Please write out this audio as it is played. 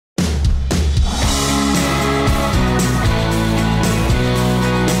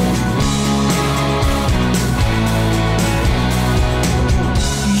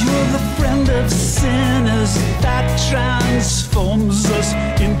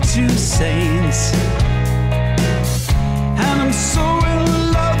saints. And I'm so in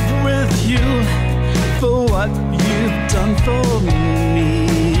love with you for what you've done for me.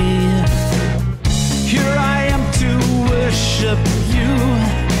 Here I am to worship you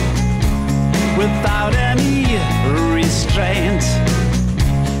without any restraint.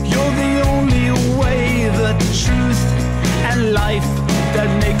 You're the only way, the truth and life that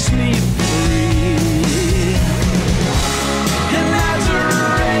makes me free. In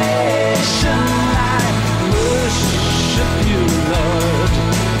adoration I worship you, Lord.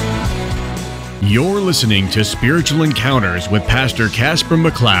 You're listening to Spiritual Encounters with Pastor Caspar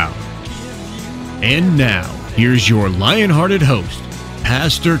McCloud. And now, here's your lion-hearted host,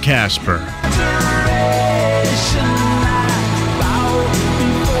 Pastor Caspar.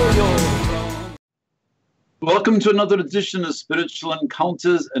 Welcome to another edition of Spiritual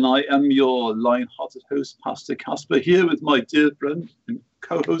Encounters, and I am your lion-hearted host, Pastor Caspar, here with my dear friend and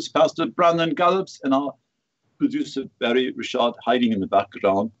co-host, Pastor Brandon Gallups, and our producer, Barry Richard, hiding in the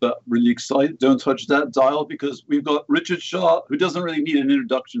background, but really excited. Don't touch that dial, because we've got Richard Shaw, who doesn't really need an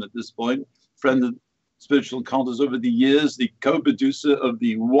introduction at this point, friend of Spiritual Encounters over the years, the co-producer of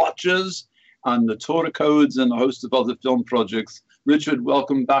The Watchers and the Torah Codes and a host of other film projects. Richard,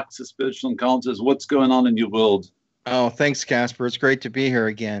 welcome back to Spiritual Encounters. What's going on in your world? Oh, thanks, Caspar. It's great to be here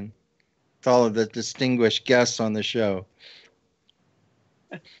again with all of the distinguished guests on the show.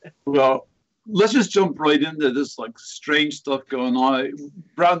 Well, let's just jump right into this strange stuff going on.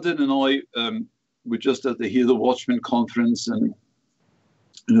 Brandon and I were just at the Hear the Watchman conference, and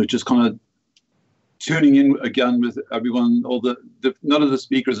just kind of tuning in again with everyone. None of the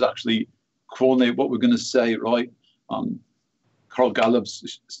speakers actually coordinate what we're going to say, right? Carl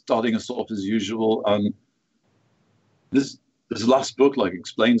Gallups starting us off as usual. This last book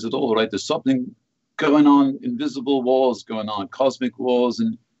explains it all, right? There's something going on, invisible wars going on, cosmic wars,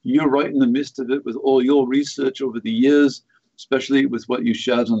 and you're right in the midst of it with all your research over the years, especially with what you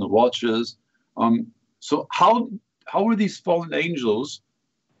shared on the Watchers. So how are these fallen angels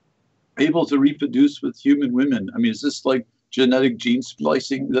able to reproduce with human women? I mean, is this like genetic gene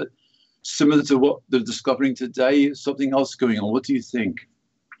splicing that similar to what they're discovering today? Something else going on? What do you think?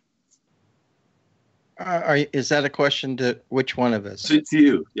 Is that a question to which one of us? To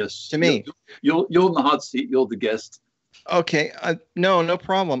you, yes. To me. You're in the hot seat. You're the guest. Okay. No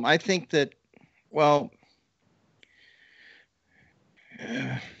problem. I think that,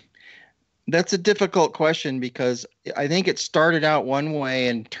 that's a difficult question, because I think it started out one way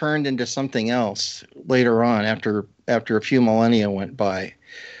and turned into something else later on after a few millennia went by.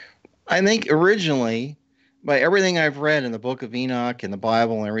 I think originally, by everything I've read in the Book of Enoch and the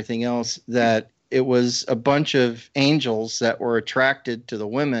Bible and everything else, that it was a bunch of angels that were attracted to the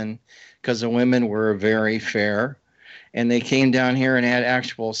women because the women were very fair, and they came down here and had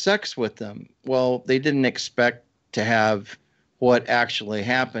actual sex with them. Well, they didn't expect to have what actually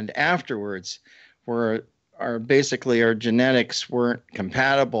happened afterwards, where basically our genetics weren't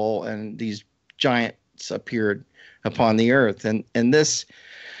compatible and these giants appeared upon the earth. And this,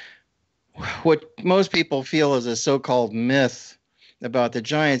 what most people feel is a so-called myth about the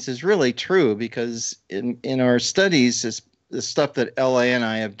giants, is really true, because in our studies, the stuff that LA and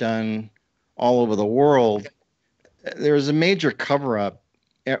I have done all over the world, there's a major cover-up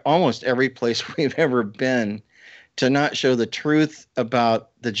almost every place we've ever been to not show the truth about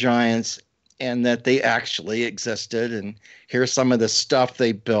the giants and that they actually existed. And here's some of the stuff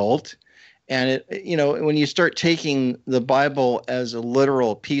they built. And when you start taking the Bible as a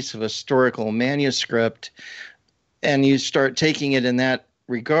literal piece of historical manuscript, and you start taking it in that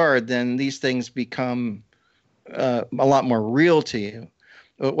regard, then these things become a lot more real to you.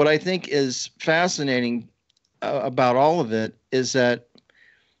 But what I think is fascinating about all of it is that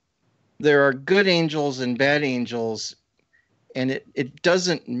there are good angels and bad angels, and it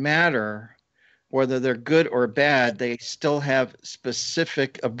doesn't matter whether they're good or bad. They still have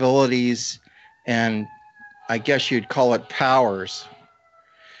specific abilities, and I guess you'd call it powers.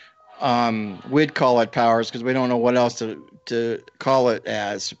 We'd call it powers because we don't know what else to call it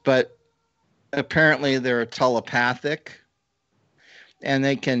as. But apparently they're telepathic, and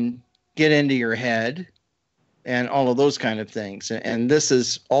they can get into your head and all of those kind of things. And this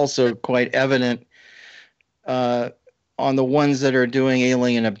is also quite evident on the ones that are doing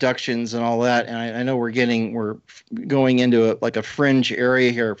alien abductions and all that. And I know we're going into a fringe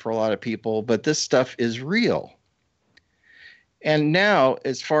area here for a lot of people, but this stuff is real. And now,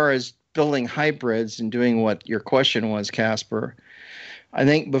 as far as building hybrids and doing what your question was, Caspar, I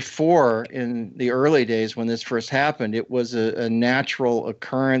think before, in the early days when this first happened, it was a natural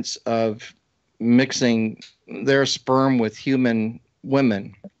occurrence of mixing their sperm with human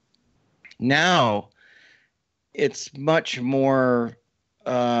women. Now it's much more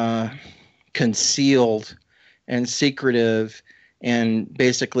concealed and secretive and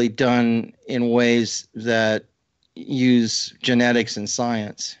basically done in ways that use genetics and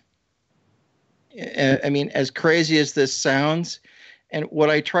science. I mean, as crazy as this sounds, and what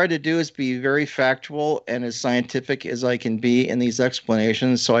I try to do is be very factual and as scientific as I can be in these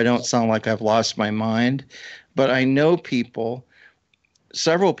explanations so I don't sound like I've lost my mind. But I know people,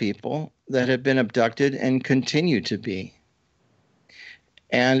 several people, that have been abducted and continue to be.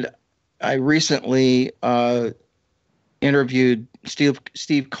 And I recently interviewed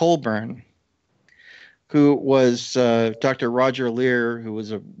Steve Colburn, who was Dr. Roger Lear, who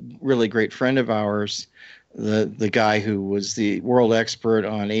was a really great friend of ours, the guy who was the world expert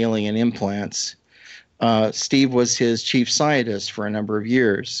on alien implants. Steve was his chief scientist for a number of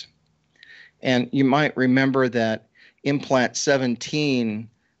years. And you might remember that implant 17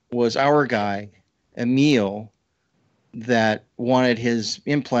 was our guy, Emil, that wanted his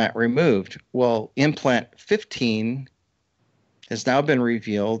implant removed. Well, implant 15 has now been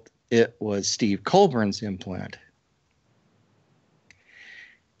revealed. It was Steve Colburn's implant.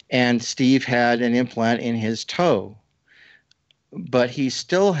 And Steve had an implant in his toe, but he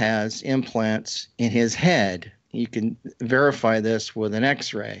still has implants in his head. You can verify this with an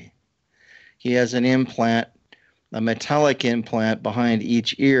X-ray. He has an implant, a metallic implant behind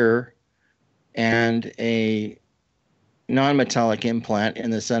each ear, and a non-metallic implant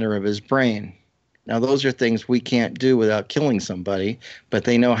in the center of his brain. Now, those are things we can't do without killing somebody, but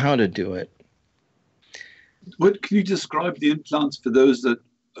they know how to do it. What can you describe the implants for those that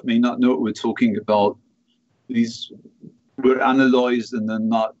may not know what we're talking about? These were analyzed and then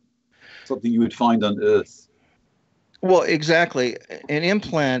not something you would find on Earth. Well, exactly. An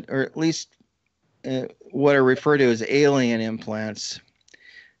implant, or at least what I refer to as alien implants,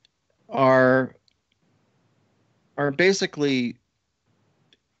 are basically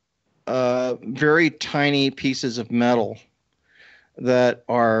very tiny pieces of metal that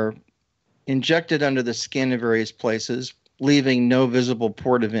are injected under the skin in various places, leaving no visible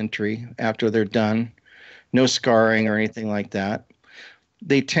port of entry after they're done, no scarring or anything like that.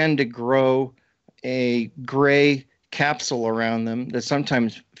 They tend to grow a gray capsule around them that's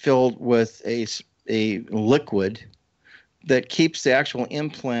sometimes filled with a liquid that keeps the actual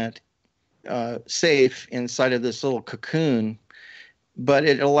implant safe inside of this little cocoon, but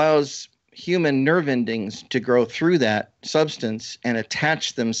it allows human nerve endings to grow through that substance and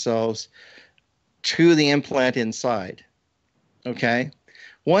attach themselves to the implant inside. Okay?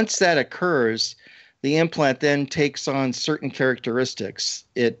 Once that occurs, the implant then takes on certain characteristics.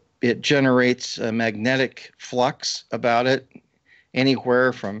 It generates a magnetic flux about it,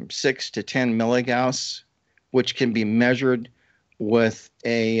 anywhere from 6 to 10 milligauss, which can be measured with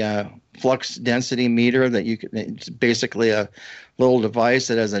a flux density meter that you can. It's basically a little device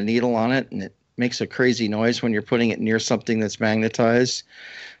that has a needle on it, and it makes a crazy noise when you're putting it near something that's magnetized.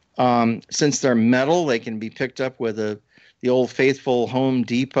 Since they're metal, they can be picked up with the old faithful Home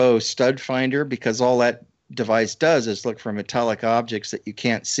Depot stud finder, because all that device does is look for metallic objects that you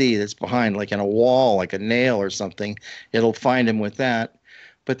can't see that's behind, like in a wall, like a nail or something. It'll find them with that.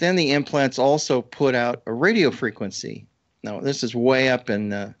 But then the implants also put out a radio frequency. Now, this is way up in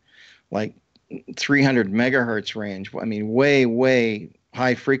the like 300 megahertz range. I mean, way, way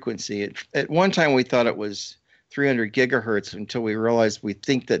high frequency. At one time, we thought it was 300 gigahertz until we realized we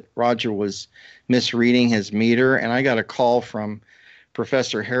think that Roger was misreading his meter. And I got a call from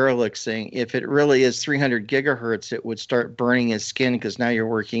Professor Haralick saying if it really is 300 gigahertz, it would start burning his skin because now you're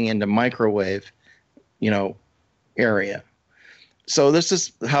working into microwave, area. So this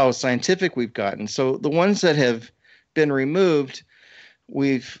is how scientific we've gotten. So the ones that have been removed,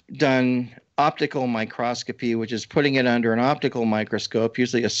 we've done optical microscopy, which is putting it under an optical microscope,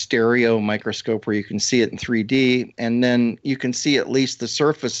 usually a stereo microscope where you can see it in 3D, and then you can see at least the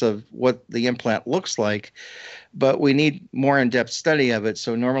surface of what the implant looks like. But we need more in-depth study of it.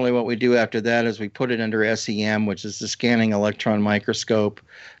 So normally what we do after that is we put it under SEM, which is the scanning electron microscope,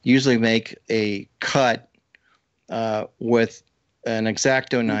 usually make a cut with an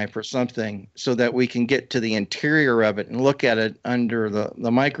X-Acto knife or something so that we can get to the interior of it and look at it under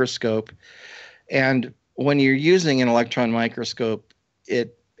the microscope. And when you're using an electron microscope,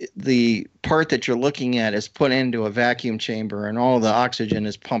 the part that you're looking at is put into a vacuum chamber and all the oxygen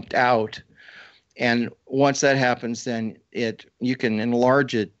is pumped out. And once that happens, then you can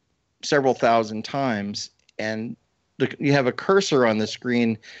enlarge it several thousand times, and you have a cursor on the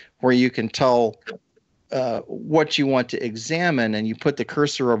screen where you can tell what you want to examine, and you put the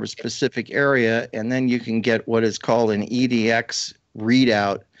cursor over a specific area, and then you can get what is called an EDX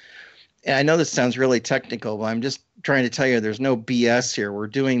readout. and I know this sounds really technical, but I'm just trying to tell you there's no BS here. We're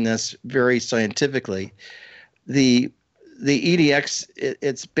doing this very scientifically. The EDX,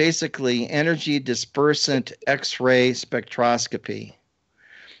 it's basically energy dispersant X-ray spectroscopy.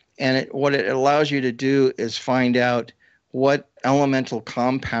 And what it allows you to do is find out what elemental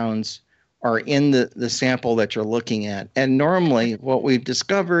compounds are in the sample that you're looking at. And normally what we've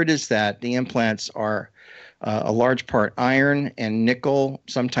discovered is that the implants are a large part iron and nickel,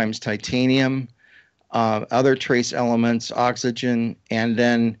 sometimes titanium, other trace elements, oxygen, and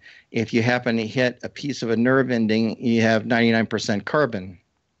then if you happen to hit a piece of a nerve ending, you have 99% carbon,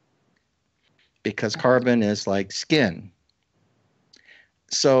 because carbon is like skin.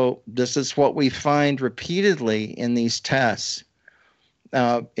 So this is what we find repeatedly in these tests.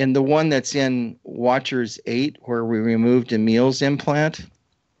 In the one that's in Watchers 8, where we removed Emil's implant,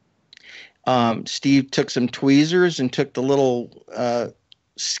 Steve took some tweezers and took the little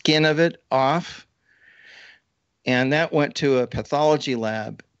skin of it off, and that went to a pathology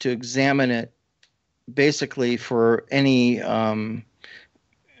lab to examine it, basically for any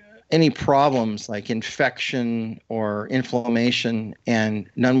problems like infection or inflammation, and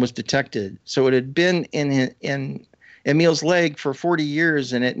none was detected. So it had been in Emil's leg for 40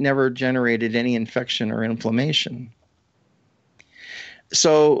 years, and it never generated any infection or inflammation.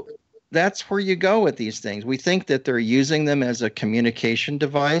 So that's where you go with these things. We think that they're using them as a communication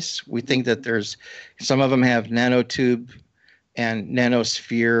device. We think that some of them have nanotube and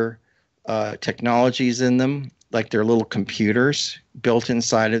nanosphere technologies in them, like they're little computers built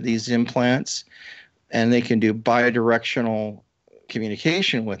inside of these implants, and they can do bidirectional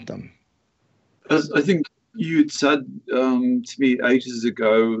communication with them. As I think you'd said to me ages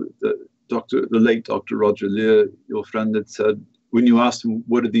ago that the late Dr. Roger Lear, your friend, had said, when you asked him,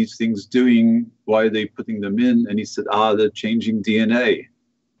 what are these things doing? Why are they putting them in? And he said, they're changing DNA.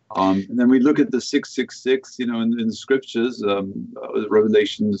 And then we look at the 666, in the scriptures,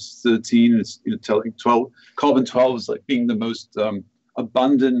 Revelations 13, it's telling carbon 12 is like being the most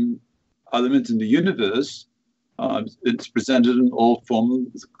abundant element in the universe. It's presented in all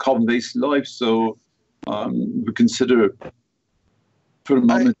forms of carbon-based life. So we consider for a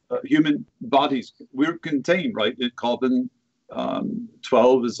moment human bodies, we're contained, right? Carbon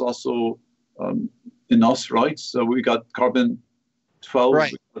 12 is also in us, right? So we got carbon 12,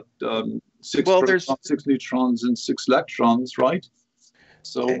 right. We got, 6 protons, 6 neutrons, and 6 electrons, right?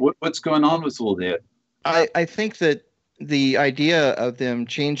 So what's going on with all that? I think that the idea of them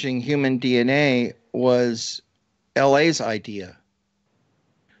changing human DNA was LA's idea.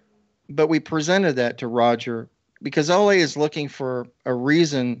 But we presented that to Roger because LA is looking for a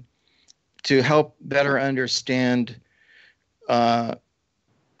reason to help better understand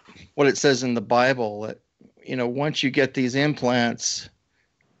what it says in the Bible, that once you get these implants,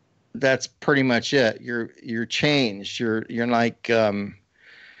 that's pretty much it. You're changed. You're like the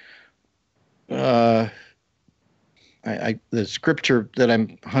scripture that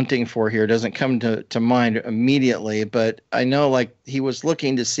I'm hunting for here doesn't come to mind immediately, but I know like he was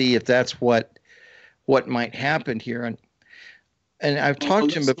looking to see if that's what might happen here, and I've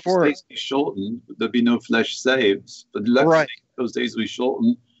talked to him before. Those days be shortened, there'd be no flesh saves, but right. Those days will be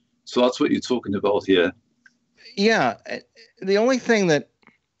shortened. So that's what you're talking about here. Yeah. The only thing that,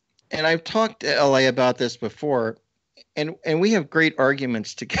 and I've talked to LA about this before, and we have great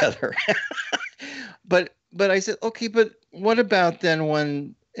arguments together. But I said, okay, but what about then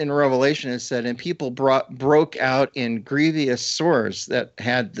when in Revelation it said, and people broke out in grievous sores that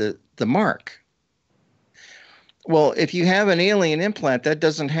had the mark? Well, if you have an alien implant, that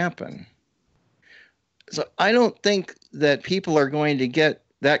doesn't happen. So I don't think that people are going to get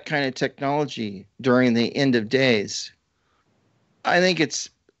that kind of technology during the end of days. I think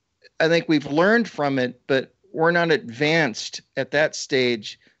we've learned from it, but we're not advanced at that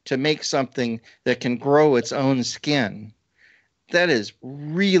stage to make something that can grow its own skin. That is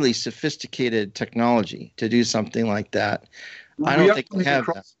really sophisticated technology to do something like that. I don't think we have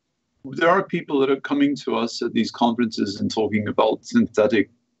that. There are people that are coming to us at these conferences and talking about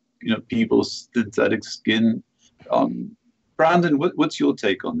synthetic, people's synthetic skin. Brandon, what's your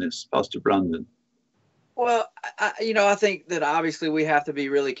take on this, Pastor Brandon? Well, I think that obviously we have to be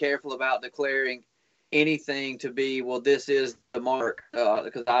really careful about declaring anything to be, well, this is the mark,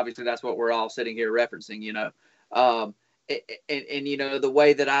 because obviously that's what we're all sitting here referencing, and the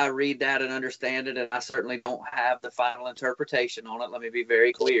way that I read that and understand it, and I certainly don't have the final interpretation on it. Let me be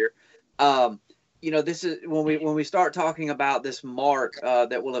very clear. This is when we start talking about this mark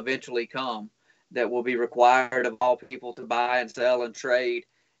that will eventually come, that will be required of all people to buy and sell and trade.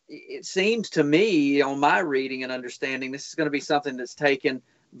 It seems to me, on my reading and understanding, this is going to be something that's taken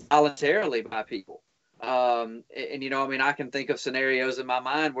voluntarily by people. And, you know, I mean, I can think of scenarios in my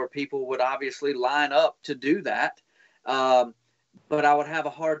mind where people would obviously line up to do that. But I would have a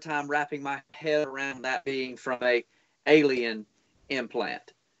hard time wrapping my head around that being from a alien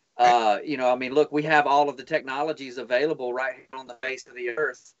implant. You know, I mean, look, we have all of the technologies available right here on the face of the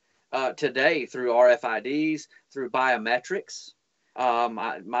earth today through RFIDs, through biometrics.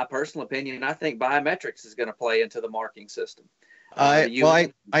 My personal opinion, I think biometrics is going to play into the marking system.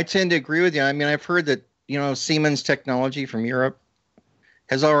 I tend to agree with you. I mean, I've heard that, you know, Siemens technology from Europe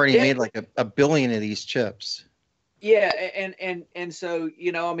has already made like a billion of these chips. Yeah, and so,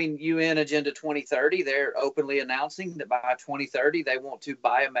 you know, I mean, UN Agenda 2030, they're openly announcing that by 2030 they want to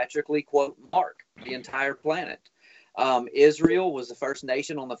biometrically, quote, mark the entire planet. Israel was the first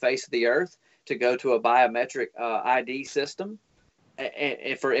nation on the face of the earth to go to a biometric ID system, and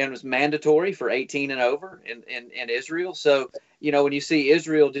it was mandatory for 18 and over in Israel. So, you know, when you see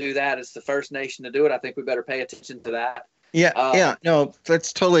Israel do that, it's the first nation to do it. I think we better pay attention to that. Yeah, no,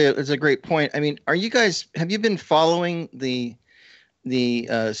 that's it's a great point. I mean, have you been following the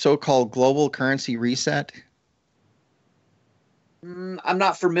so-called global currency reset? I'm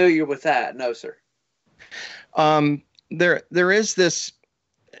not familiar with that. No, sir. There is this,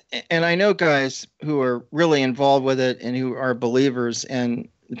 and I know guys who are really involved with it and who are believers, and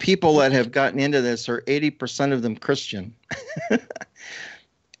the people that have gotten into this are 80% of them Christian.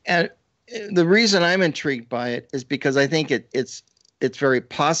 And the reason I'm intrigued by it is because I think it's very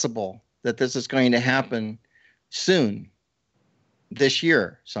possible that this is going to happen soon, this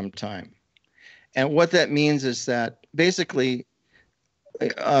year sometime. And what that means is that basically,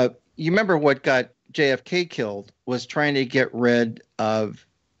 you remember what got JFK killed was trying to get rid of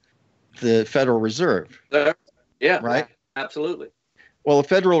the Federal Reserve. Yeah, right? Absolutely. Well, the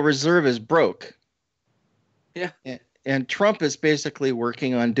Federal Reserve is broke. Yeah. And Trump is basically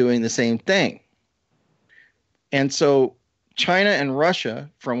working on doing the same thing. And so China and Russia,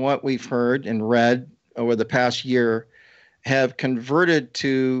 from what we've heard and read over the past year, have converted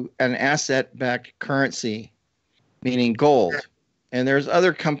to an asset-backed currency, meaning gold. And there's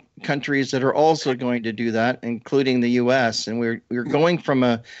other countries that are also going to do that, including the U.S. And we're going from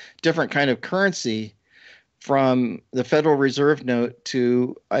a different kind of currency, from the Federal Reserve note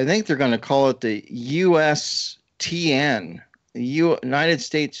to, I think they're going to call it the USTN, the United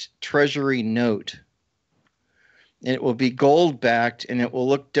States Treasury Note. And it will be gold-backed, and it will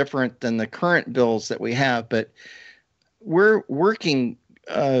look different than the current bills that we have. But we're working,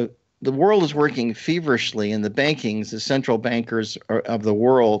 the world is working feverishly, and the central bankers of the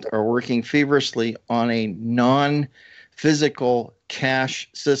world are working feverishly on a non-physical cash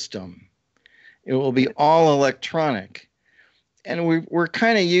system. It will be all electronic. And we're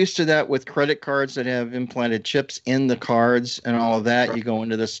kind of used to that with credit cards that have implanted chips in the cards and all of that. You go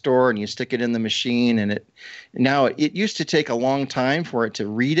into the store and you stick it in the machine, and it used to take a long time for it to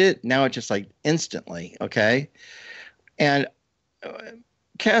read it. Now it's just like instantly, okay? And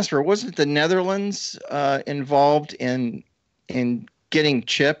Caspar, wasn't the Netherlands involved in getting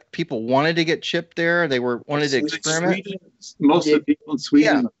chipped? People wanted to get chipped there. They wanted to experiment. Most of the people in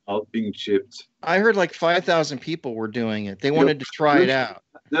Sweden are being chipped. I heard like 5,000 people were doing it. They wanted to try it out.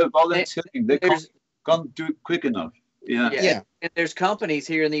 They're volunteering. They can't do it quick enough. Yeah. And there's companies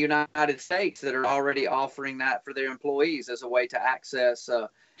here in the United States that are already offering that for their employees as a way to access,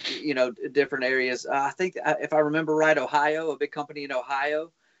 different areas. I think if I remember right, Ohio, a big company in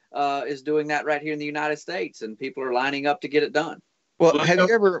Ohio, is doing that right here in the United States, and people are lining up to get it done. Well, have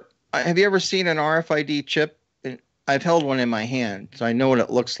you ever seen an RFID chip? I've held one in my hand, so I know what it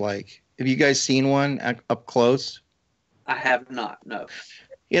looks like. Have you guys seen one up close? I have not. No.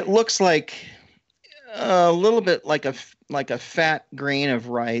 It looks like a little bit like a fat grain of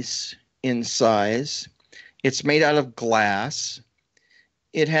rice in size. It's made out of glass.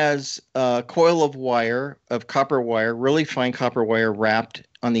 It has a coil of copper wire, really fine copper wire wrapped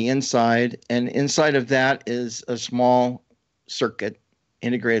on the inside, and inside of that is a small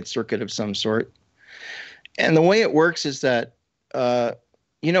integrated circuit of some sort. And the way it works is that,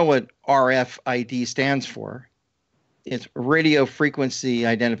 you know what RFID stands for? It's radio frequency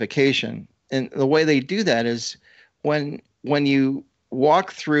identification. And the way they do that is when you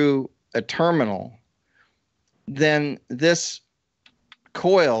walk through a terminal, then this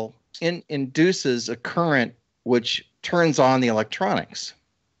coil induces a current which turns on the electronics.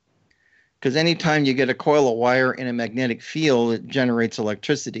 Because anytime you get a coil of wire in a magnetic field, it generates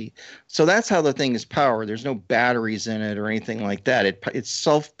electricity. So that's how the thing is powered. There's no batteries in it or anything like that. It's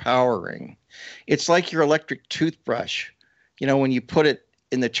self-powering. It's like your electric toothbrush. You know, when you put it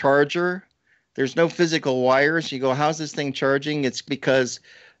in the charger, There's no physical wires. You go, how's this thing charging? It's because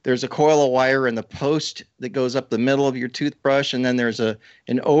there's a coil of wire in the post that goes up the middle of your toothbrush, and then there's an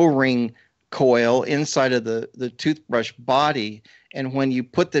O-ring coil inside of the toothbrush body. And when you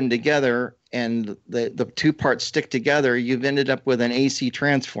put them together and the two parts stick together, you've ended up with an AC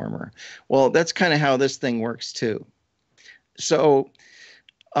transformer. Well, that's kind of how this thing works too. So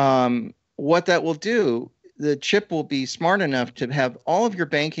what that will do, the chip will be smart enough to have all of your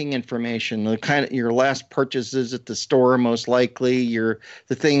banking information, the kind of your last purchases at the store, most likely,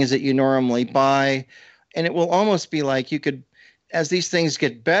 the things that you normally buy. And it will almost be like you could, as these things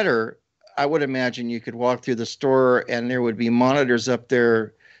get better, I would imagine you could walk through the store and there would be monitors up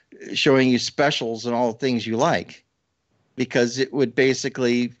there showing you specials and all the things you like, because it would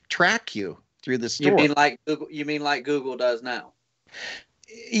basically track you through the store. You mean like Google does now?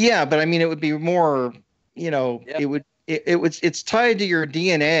 Yeah, but I mean, it would be more, yep. It's tied to your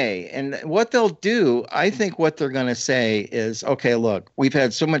DNA. And what they'll do, I think what they're going to say is, okay, look, we've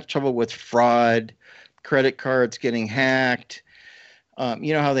had so much trouble with fraud, credit cards getting hacked.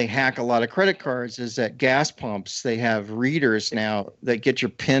 You know how they hack a lot of credit cards is at gas pumps. They have readers now that get your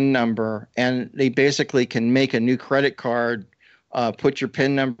PIN number, and they basically can make a new credit card, put your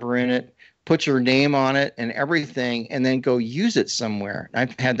PIN number in it, put your name on it and everything, and then go use it somewhere.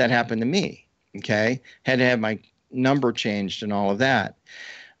 I've had that happen to me, okay? Had to have my number changed and all of that.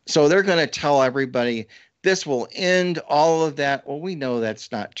 So they're going to tell everybody, this will end all of that. Well, we know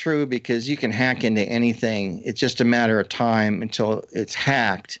that's not true because you can hack into anything. It's just a matter of time until it's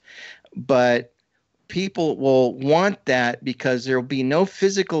hacked. But people will want that because there will be no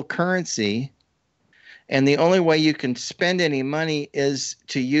physical currency. And the only way you can spend any money is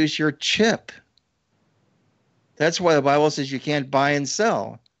to use your chip. That's why the Bible says you can't buy and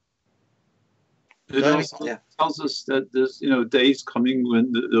sell. It also tells us that there's days coming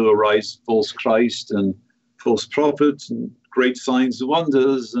when there will arise false Christ and false prophets and great signs and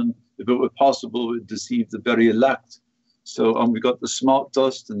wonders, and if it were possible, would deceive the very elect. So we got the smart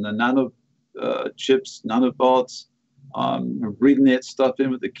dust and the nano chips, nanobots, breathing that stuff in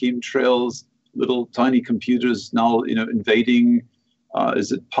with the chemtrails, little tiny computers now, invading.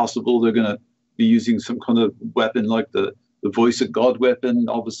 Is it possible they're going to be using some kind of weapon like the voice of God weapon?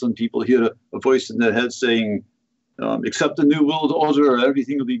 All of a sudden people hear a voice in their head saying, accept the new world order,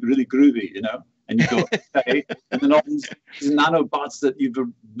 everything will be really groovy, And you go, okay. And then all these nanobots that you've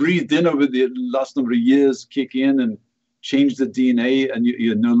breathed in over the last number of years kick in and change the DNA, and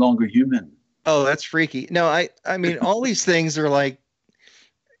you're no longer human. Oh, that's freaky. No, I mean, all these things are like,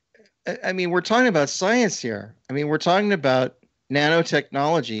 I mean, we're talking about science here. I mean, we're talking about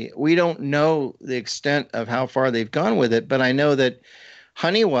nanotechnology. We don't know the extent of how far they've gone with it, but I know that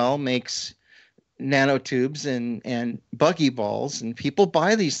Honeywell makes nanotubes and buckyballs, and people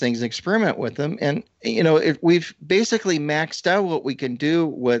buy these things and experiment with them. And, we've basically maxed out what we can do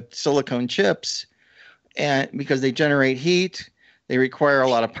with silicone chips, and because they generate heat, they require a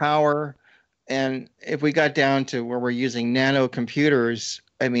lot of power. And if we got down to where we're using nano computers,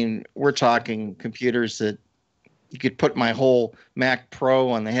 I mean, we're talking computers that you could put my whole Mac Pro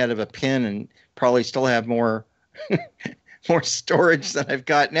on the head of a pin and probably still have more more storage than I've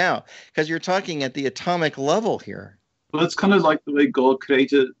got now, because you're talking at the atomic level here. Well, it's kind of like the way God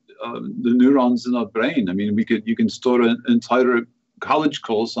created the neurons in our brain. I mean, you can store an entire college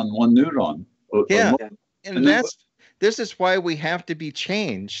course on one neuron. And this is why we have to be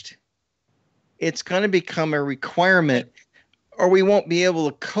changed. It's going to become a requirement, or we won't be able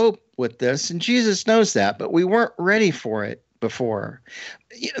to cope with this. And Jesus knows that, but we weren't ready for it before.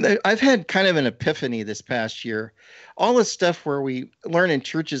 I've had kind of an epiphany this past year. All this stuff where we learn in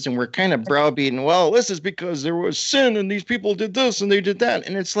churches and we're kind of browbeaten, well, this is because there was sin and these people did this and they did that.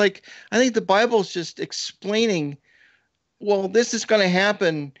 And it's like, I think the Bible's just explaining, well, this is going to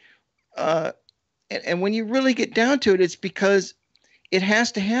happen. And when you really get down to it, it's because it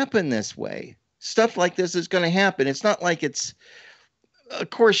has to happen this way. Stuff like this is going to happen. It's not like it's, of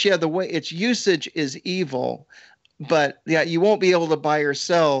course, the way its usage is evil, but you won't be able to buy or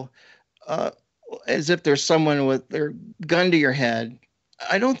sell as if there's someone with their gun to your head.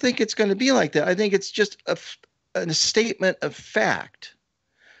 I don't think it's going to be like that. I think it's just a statement of fact.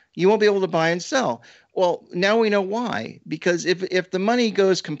 You won't be able to buy and sell. Well, now we know why. Because if the money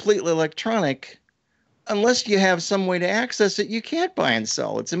goes completely electronic, unless you have some way to access it, you can't buy and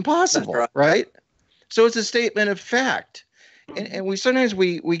sell. It's impossible, right? So it's a statement of fact. And we sometimes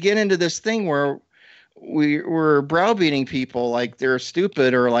we get into this thing where we're browbeating people like they're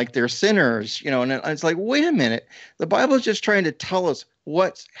stupid or like they're sinners, and it's like, wait a minute. The Bible is just trying to tell us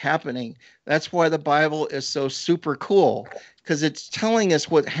what's happening. That's why the Bible is so super cool, because it's telling us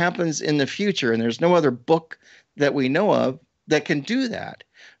what happens in the future. And there's no other book that we know of that can do that.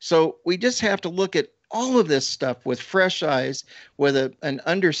 So we just have to look at all of this stuff with fresh eyes, with an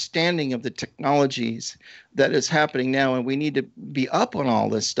understanding of the technologies that is happening now. And we need to be up on all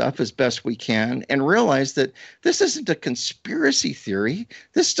this stuff as best we can and realize that this isn't a conspiracy theory.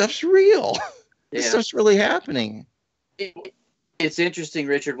 This stuff's real. This stuff's really happening. It's interesting,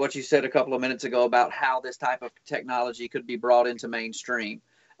 Richard, what you said a couple of minutes ago about how this type of technology could be brought into mainstream.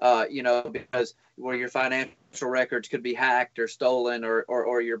 Because where your financial records could be hacked or stolen,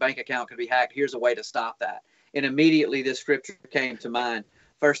 or your bank account could be hacked. Here's a way to stop that. And immediately this scripture came to mind.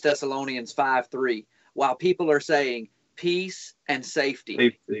 1 Thessalonians 5:3. While people are saying peace and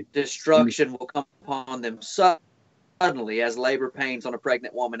safety, destruction will come upon them suddenly as labor pains on a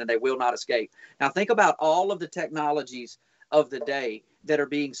pregnant woman, and they will not escape. Now think about all of the technologies of the day that are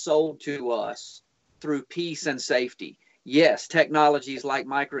being sold to us through peace and safety. Yes, technologies like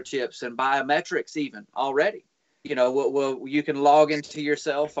microchips and biometrics even already. Well, you can log into your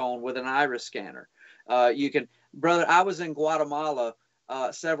cell phone with an iris scanner. Brother, I was in Guatemala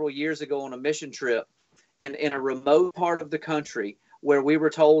several years ago on a mission trip, and in a remote part of the country where we were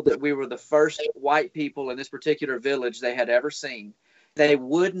told that we were the first white people in this particular village they had ever seen. They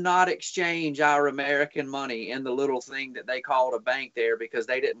would not exchange our American money in the little thing that they called a bank there because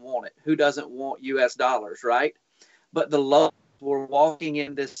they didn't want it. Who doesn't want U.S. dollars, right? But the locals were walking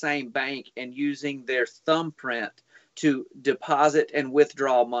in this same bank and using their thumbprint to deposit and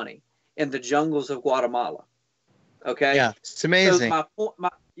withdraw money in the jungles of Guatemala. Okay? Yeah, it's amazing. So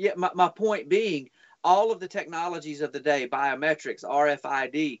my point being, all of the technologies of the day, biometrics,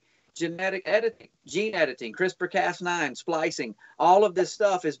 RFID, genetic editing, gene editing, CRISPR-Cas9, splicing, all of this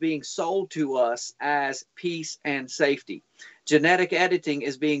stuff is being sold to us as peace and safety. Genetic editing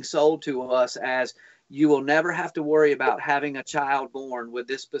is being sold to us as you will never have to worry about having a child born with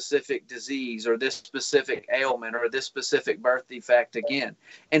this specific disease or this specific ailment or this specific birth defect again.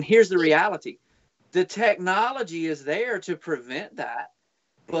 And here's the reality. The technology is there to prevent that,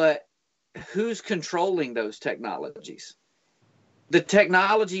 but who's controlling those technologies? The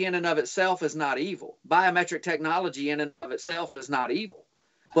technology in and of itself is not evil. Biometric technology in and of itself is not evil,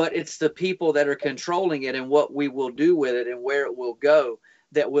 but it's the people that are controlling it and what we will do with it and where it will go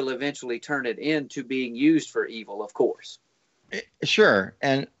that will eventually turn it into being used for evil, of course. Sure.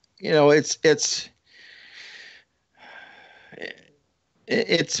 And,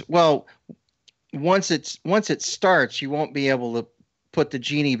 well, once it starts, you won't be able to put the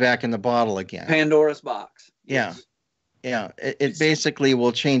genie back in the bottle again. Pandora's box. Yeah. Yeah. It basically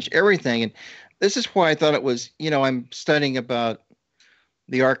will change everything. And this is why I thought it was, I'm studying about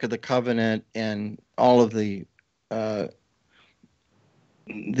the Ark of the Covenant and all of the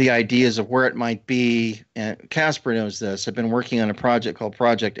ideas of where it might be. And Caspar knows this. I've been working on a project called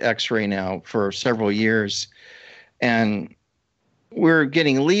Project X-Ray now for several years. And we're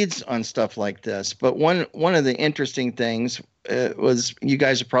getting leads on stuff like this. But one of the interesting things was, you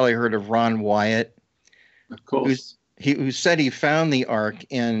guys have probably heard of Ron Wyatt. Of course. Who said he found the Ark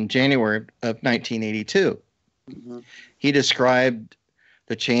in January of 1982. Mm-hmm. He described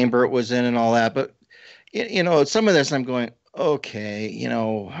the chamber it was in and all that. But, some of this I'm going, okay,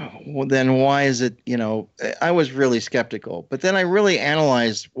 well, then why is it, I was really skeptical. But then I really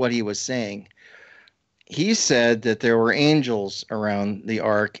analyzed what he was saying. He said that there were angels around the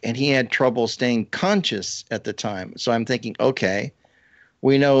Ark and he had trouble staying conscious at the time. So I'm thinking, okay,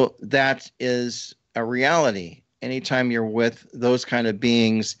 we know that is a reality. Anytime you're with those kind of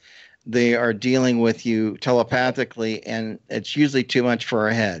beings, they are dealing with you telepathically, and it's usually too much for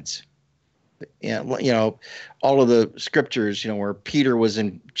our heads. All of the scriptures, where Peter was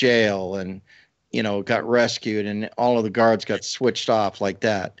in jail and, got rescued, and all of the guards got switched off like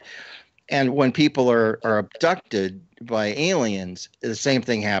that. And when people are abducted by aliens, the same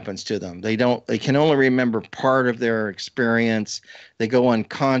thing happens to them. They can only remember part of their experience. They go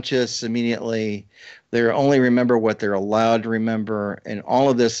unconscious immediately. They only remember what they're allowed to remember. And all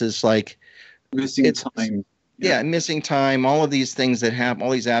of this is like missing time. Yeah, missing time, all of these things that happen,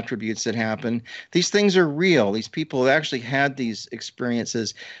 all these attributes that happen. These things are real. These people have actually had these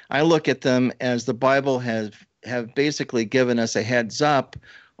experiences. I look at them as the Bible have basically given us a heads up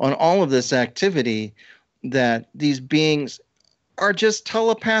on all of this activity, that these beings are just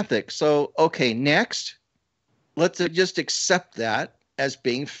telepathic. So, okay, next, let's just accept that as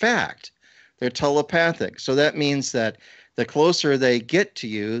being fact. They're telepathic. So that means that the closer they get to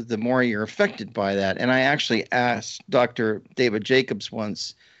you, the more you're affected by that. And I actually asked Dr. David Jacobs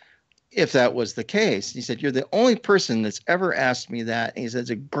once, if that was the case. He said, you're the only person that's ever asked me that. And he said, it's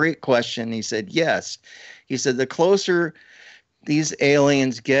a great question. He said, yes. He said, the closer these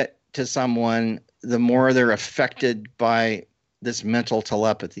aliens get to someone, the more they're affected by this mental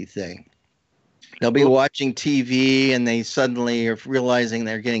telepathy thing. They'll be watching TV and they suddenly are realizing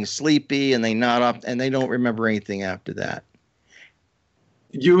they're getting sleepy and they nod up and they don't remember anything after that.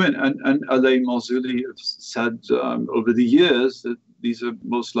 You and Alain Marzulli have said over the years that these are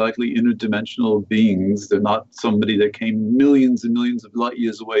most likely interdimensional beings. They're not somebody that came millions and millions of light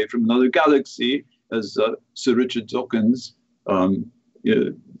years away from another galaxy, as Sir Richard Dawkins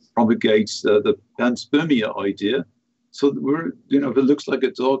propagates the panspermia idea. So we're, if it looks like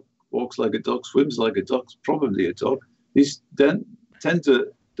a dog, walks like a dog, swims like a dog, probably a dog. These then tend to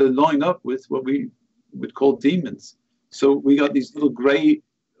line up with what we would call demons. So we got these little gray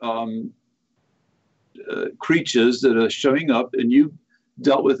creatures that are showing up, and you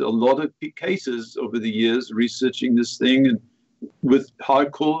dealt with a lot of cases over the years researching this thing and with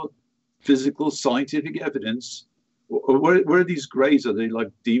hardcore physical scientific evidence. Where are these grays? Are they like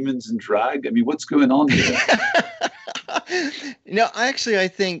demons in drag? I mean, what's going on here? I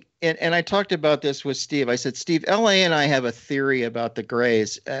think, and I talked about this with Steve. I said, Steve, LA and I have a theory about the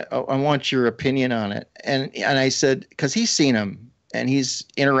grays. I want your opinion on it. And I said, because he's seen them and he's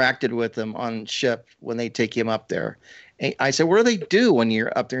interacted with them on ship when they take him up there. And I said, what do they do when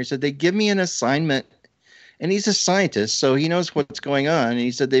you're up there? He said, they give me an assignment. And he's a scientist, so he knows what's going on. And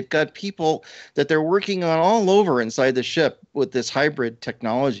he said they've got people that they're working on all over inside the ship with this hybrid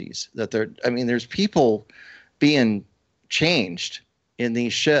technologies that there's people being changed in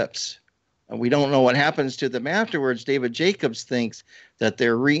these ships. And we don't know what happens to them afterwards. David Jacobs thinks that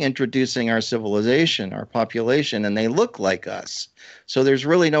they're reintroducing our civilization, our population, and they look like us. So there's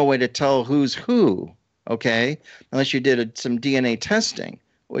really no way to tell who's who, okay? Unless you did some DNA testing,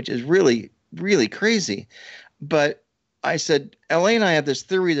 which is really, really crazy. But I said, LA and I have this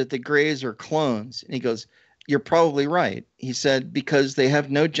theory that the grays are clones. And he goes, you're probably right. He said, because they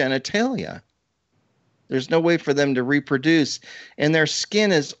have no genitalia. There's no way for them to reproduce. And their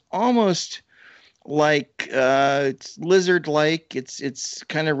skin is almost like it's lizard-like. It's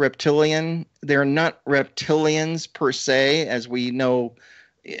kind of reptilian. They're not reptilians per se, as we know.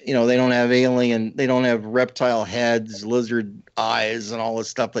 They don't have they don't have reptile heads, lizard eyes, and all the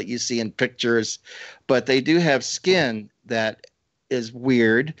stuff that you see in pictures. But they do have skin that is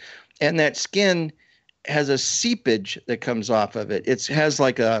weird. And that skin has a seepage that comes off of it. It has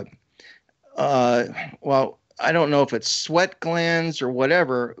like a, I don't know if it's sweat glands or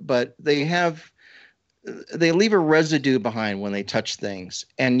whatever, but they leave a residue behind when they touch things.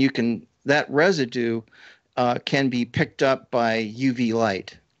 And that residue can be picked up by UV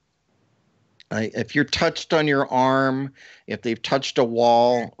light. If you're touched on your arm, if they've touched a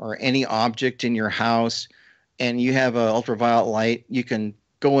wall or any object in your house, and you have an ultraviolet light, you can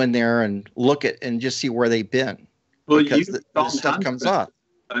go in there and look at and just see where they've been. Well, because the stuff comes off.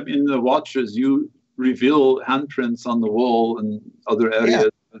 I mean, the Watchers, you reveal handprints on the wall and other areas.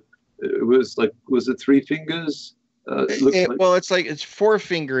 Yeah. It was it 3 fingers? Well, it's 4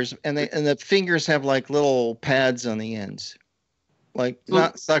 fingers, and the fingers have like little pads on the ends,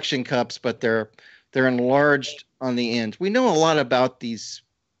 not suction cups, but they're enlarged on the ends. We know a lot about these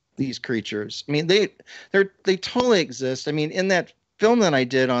creatures. I mean, they totally exist. I mean, in that film that I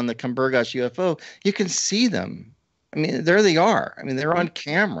did on the Cambergas UFO, you can see them. I mean, there they are. I mean, they're on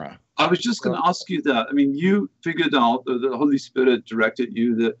camera. I was just going to ask you that. I mean, you figured out, the Holy Spirit directed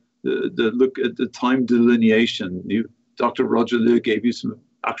you the look at the time delineation. Dr. Roger Lear gave you some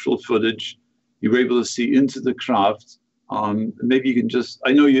actual footage. You were able to see into the craft. Maybe you can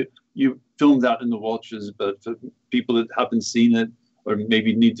I know you filmed that in the Watchers, but for people that haven't seen it or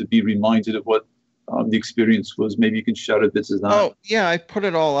maybe need to be reminded of what the experience was, maybe you can share a bit of that. Oh, yeah, I put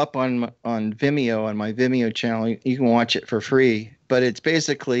it all up on Vimeo, on my Vimeo channel. You can watch it for free. But it's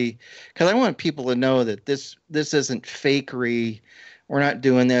basically, because I want people to know that this isn't fakery. We're not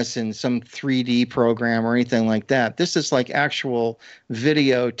doing this in some 3D program or anything like that. This is like actual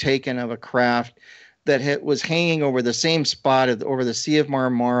video taken of a craft that was hanging over the same spot over the Sea of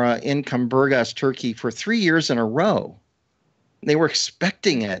Marmara in Cambergas, Turkey for 3 years in a row. They were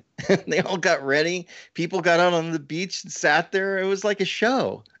expecting it. They all got ready. People got out on the beach and sat there. It was like a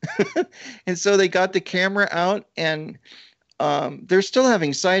show. And so they got the camera out, and they're still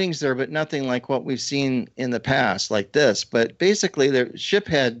having sightings there, but nothing like what we've seen in the past like this. But basically, the ship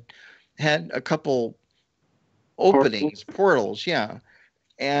had a couple openings, portals, yeah.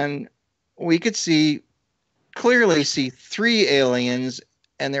 And we could clearly see 3 aliens,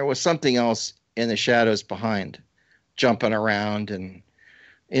 and there was something else in the shadows behind, jumping around, and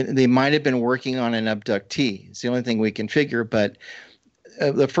They might have been working on an abductee. It's the only thing we can figure. But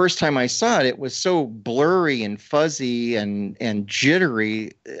the first time I saw it, it was so blurry and fuzzy and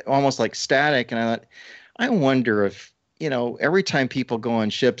jittery, almost like static. And I thought, I wonder if, every time people go on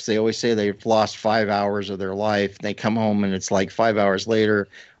ships, they always say they've lost 5 hours of their life. They come home and it's like 5 hours later.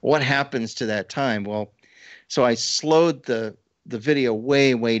 What happens to that time? Well, so I slowed the video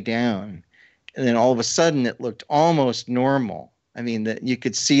way, way down. And then all of a sudden it looked almost normal. I mean, that you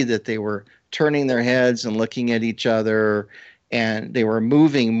could see that they were turning their heads and looking at each other, and they were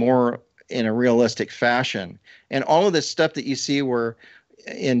moving more in a realistic fashion. And all of this stuff that you see were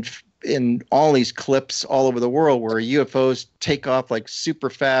in all these clips all over the world where UFOs take off like super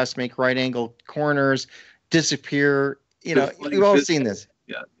fast, make right angle corners, disappear. You've all seen this.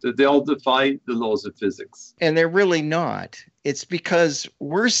 Yeah, they all defy the laws of physics. And they're really not. It's because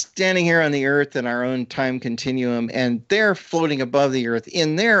we're standing here on the Earth in our own time continuum, and they're floating above the Earth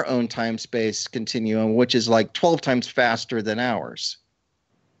in their own time-space continuum, which is like 12 times faster than ours.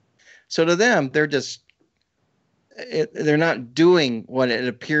 So to them, they're not doing what it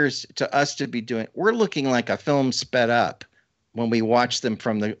appears to us to be doing. We're looking like a film sped up when we watch them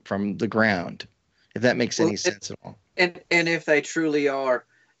from the ground, if that makes any sense at all. And if they truly are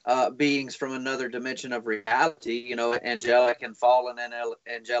beings from another dimension of reality, angelic and fallen and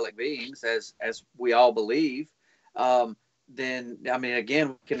angelic beings, as we all believe, then, I mean, again,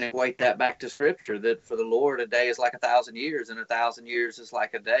 we can equate that back to Scripture, that for the Lord, a day is like 1,000 years, and 1,000 years is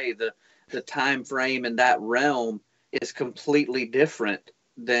like a day. The time frame in that realm is completely different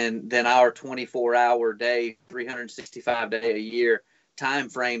than our 24-hour day, 365-day a year time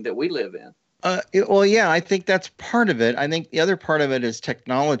frame that we live in. Well, yeah, I think that's part of it. I think the other part of it is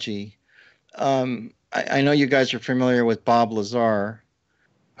technology. I know you guys are familiar with Bob Lazar,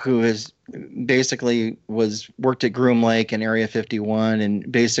 who has basically worked at Groom Lake and Area 51,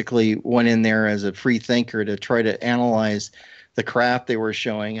 and basically went in there as a free thinker to try to analyze the craft they were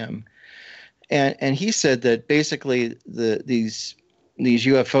showing him. And he said that basically these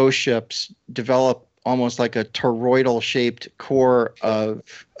UFO ships develop almost like a toroidal shaped core of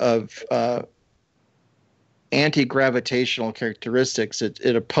anti-gravitational characteristics.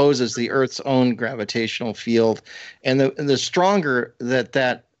 It opposes the Earth's own gravitational field, and the stronger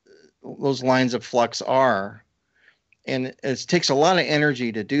that those lines of flux are, and it takes a lot of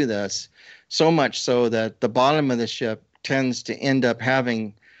energy to do this, so much so that the bottom of the ship tends to end up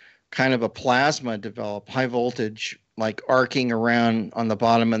having kind of a plasma develop, high voltage, like arcing around on the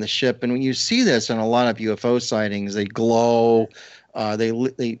bottom of the ship. And when you see this in a lot of UFO sightings, they glow,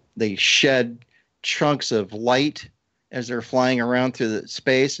 they shed chunks of light as they're flying around through the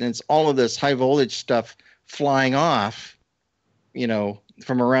space, and it's all of this high voltage stuff flying off,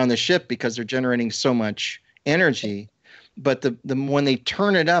 from around the ship because they're generating so much energy. But when they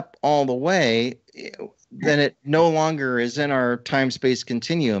turn it up all the way, then it no longer is in our time-space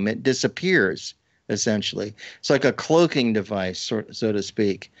continuum. It disappears, essentially. It's like a cloaking device, so to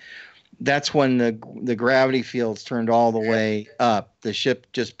speak. That's when the gravity field's turned all the way up. The ship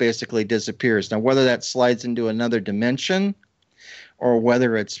just basically disappears. Now, whether that slides into another dimension or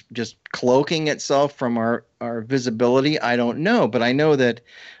whether it's just cloaking itself from our visibility, I don't know. But I know that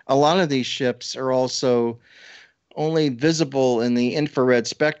a lot of these ships are also only visible in the infrared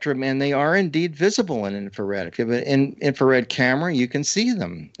spectrum, and they are indeed visible in infrared. If you have an infrared camera, you can see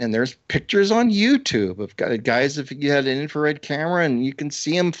them. And there's pictures on YouTube of guys, if you had an infrared camera, and you can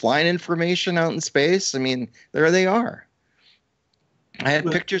see them flying information out in space. I mean, there they are. I had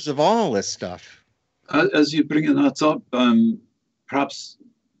pictures of all this stuff. As you bring that up, perhaps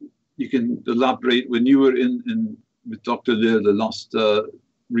you can elaborate. When you were in with Dr. Lear, the last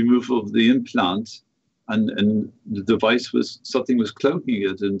removal of the implant, and the device something was cloaking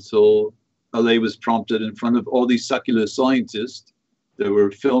it until LA was prompted in front of all these secular scientists that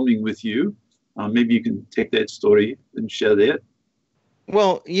were filming with you. Maybe you can take that story and share that.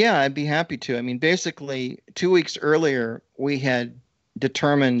 Well, yeah, I'd be happy to. I mean, basically, 2 weeks earlier, we had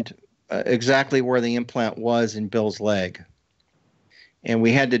determined exactly where the implant was in Bill's leg. And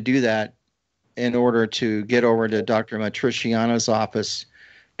we had to do that in order to get over to Dr. Matriciano's office,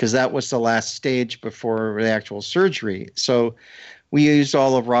 because that was the last stage before the actual surgery. So we used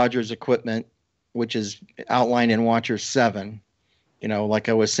all of Roger's equipment, which is outlined in Watcher 7. Like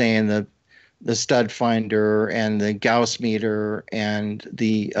I was saying, the stud finder and the Gauss meter and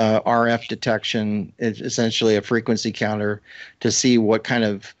the RF detection is essentially a frequency counter to see what kind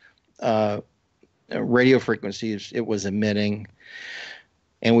of radio frequencies it was emitting.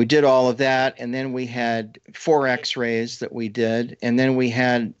 And we did all of that, and then we had 4 X-rays that we did, and then we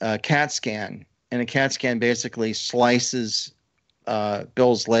had a CAT scan. And a CAT scan basically slices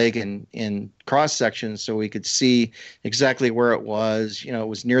Bill's leg in cross section so we could see exactly where it was. It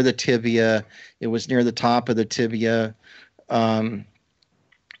was near the tibia. It was near the top of the tibia. And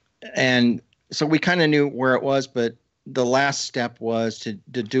so we kind of knew where it was, but the last step was to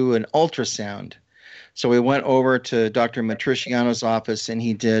do an ultrasound. So we went over to Dr. Matriciano's office, and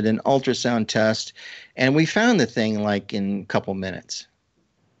he did an ultrasound test, and we found the thing like in a couple minutes.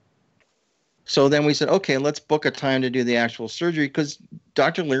 So then we said, okay, let's book a time to do the actual surgery, because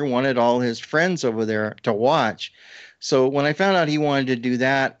Dr. Lear wanted all his friends over there to watch. So when I found out he wanted to do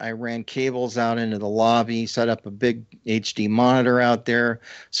that, I ran cables out into the lobby, set up a big HD monitor out there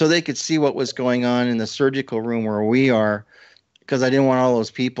so they could see what was going on in the surgical room where we are, because I didn't want all those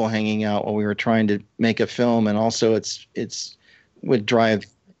people hanging out while we were trying to make a film. And also it's would drive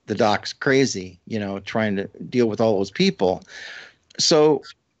the docs crazy, trying to deal with all those people. So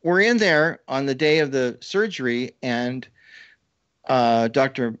we're in there on the day of the surgery, and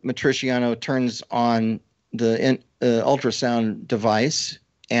Dr. Matriciano turns on the ultrasound device,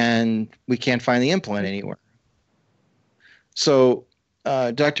 and we can't find the implant anywhere. So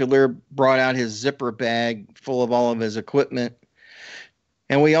Dr. Lear brought out his zipper bag full of all of his equipment,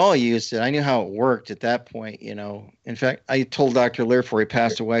 and we all used it. I knew how it worked at that point, In fact, I told Dr. Lear before he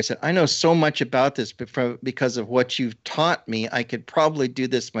passed away, I said, I know so much about this because of what you've taught me. I could probably do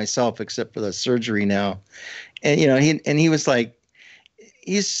this myself, except for the surgery now. And, he was like,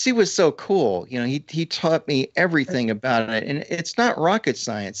 he was so cool. He taught me everything about it. And it's not rocket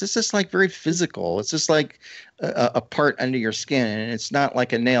science. It's just like very physical. It's just like a part under your skin. And it's not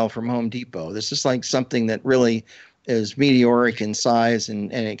like a nail from Home Depot. This is like something that really is meteoric in size,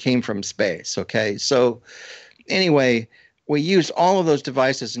 and it came from space. Okay. So anyway, we used all of those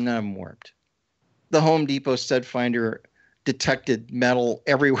devices and none of them worked. The Home Depot stud finder detected metal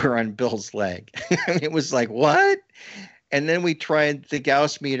everywhere on Bill's leg. It was like, what? And then we tried the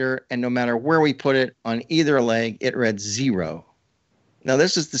Gauss meter, and no matter where we put it on either leg, it read 0. Now,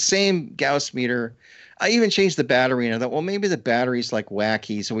 this is the same Gauss meter. I even changed the battery, and I thought, well, maybe the battery's like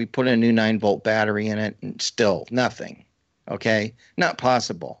wacky. So we put a new 9-volt battery in it, and still nothing. Okay? Not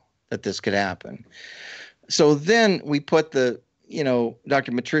possible that this could happen. So then we put Dr.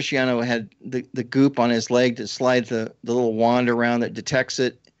 Matriciano had the goop on his leg to slide the little wand around that detects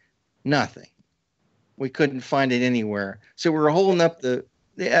it. Nothing. We couldn't find it anywhere. So we were holding up the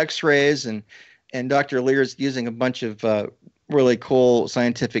x-rays, and Dr. Lear's using a bunch of really cool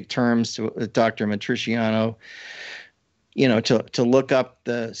scientific terms to Dr. Matriciano, to look up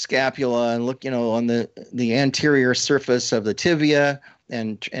the scapula and look, on the anterior surface of the tibia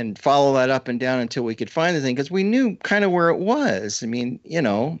and follow that up and down until we could find the thing, because we knew kind of where it was. I mean,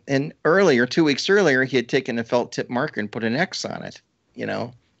 and earlier, 2 weeks earlier, he had taken a felt tip marker and put an X on it,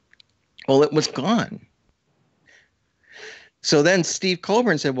 Well, it was gone. So then Steve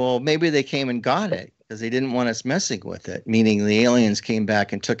Colburn said, well, maybe they came and got it because they didn't want us messing with it, meaning the aliens came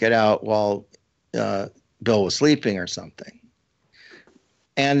back and took it out while Bill was sleeping or something.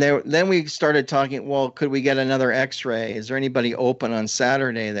 And then we started talking, well, could we get another x-ray? Is there anybody open on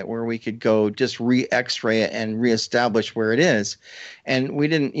Saturday where we could go just re-x-ray it and reestablish where it is? And we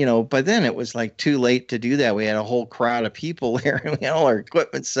didn't, by then it was like too late to do that. We had a whole crowd of people there, and we had all our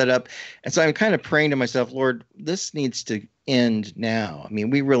equipment set up. And so I'm kind of praying to myself, Lord, this needs to end now. I mean,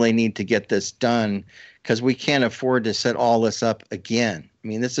 we really need to get this done because we can't afford to set all this up again. I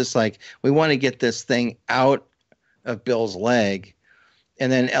mean, this is like, we want to get this thing out of Bill's leg.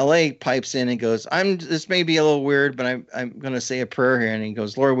 And then LA pipes in and goes, this may be a little weird, but I'm going to say a prayer here. And he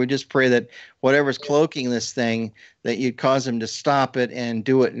goes, Lord, we just pray that whatever's cloaking this thing, that you'd cause him to stop it and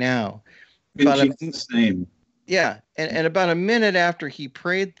do it now. In Jesus' name. Yeah. And about a minute after he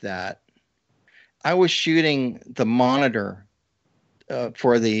prayed that, I was shooting the monitor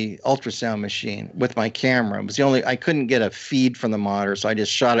for the ultrasound machine with my camera. It was I couldn't get a feed from the monitor, so I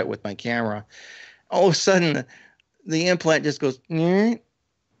just shot it with my camera. All of a sudden, the implant just goes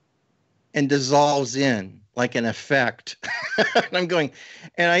and dissolves in like an effect. And I'm going,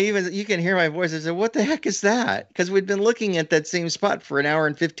 and you can hear my voice. I said, what the heck is that? Because we'd been looking at that same spot for an hour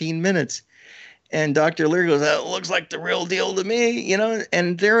and 15 minutes. And Dr. Lear goes, that looks like the real deal to me,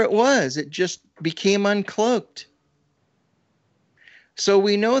 and there it was. It just became uncloaked. So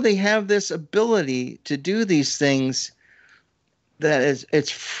we know they have this ability to do these things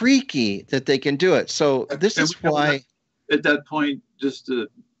it's freaky that they can do it. So this is why. At that point, just to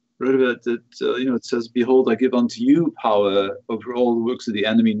read about that, it says, behold, I give unto you power over all the works of the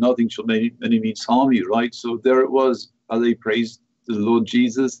enemy. Nothing shall by any means harm you, right? So there it was. They praised the Lord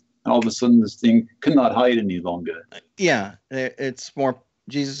Jesus. And all of a sudden, this thing could not hide any longer. Yeah,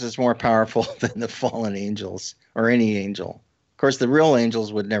 Jesus is more powerful than the fallen angels or any angel, course, the real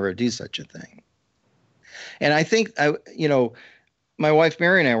angels would never do such a thing. And I think, my wife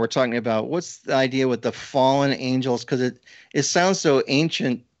Mary and I were talking about what's the idea with the fallen angels, because it sounds so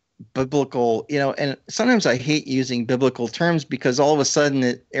ancient, biblical, and sometimes I hate using biblical terms because all of a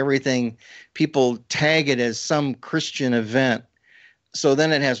sudden everything, people tag it as some Christian event. So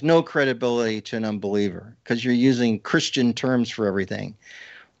then it has no credibility to an unbeliever because you're using Christian terms for everything.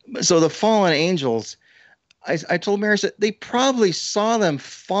 So the fallen angels, I told Mary that they probably saw them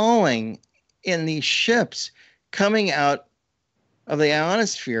falling in these ships coming out of the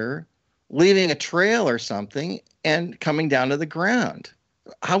ionosphere, leaving a trail or something and coming down to the ground.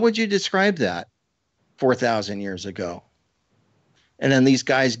 How would you describe that 4,000 years ago? And then these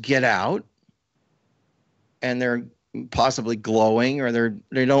guys get out and they're possibly glowing, or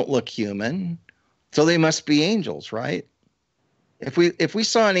they don't look human. So they must be angels, right? If we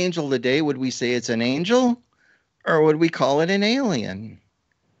saw an angel today, would we say it's an angel or would we call it an alien?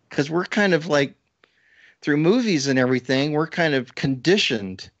 Because we're kind of like, through movies and everything, we're kind of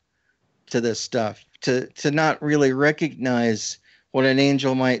conditioned to this stuff, to not really recognize what an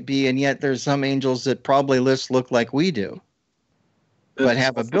angel might be. And yet there's some angels that probably look like we do, but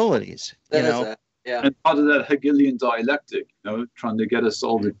have abilities, Yeah. And part of that Hegelian dialectic, trying to get us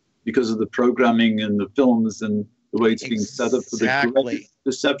all because of the programming and the films and the way it's being set up for the great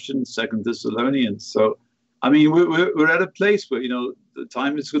deception, Second Thessalonians. So, I mean, we're at a place where, the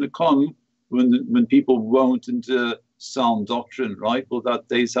time is going to come when people won't into sound doctrine, right? Well, that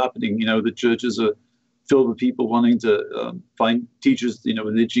day's happening. The churches are filled with people wanting to find teachers,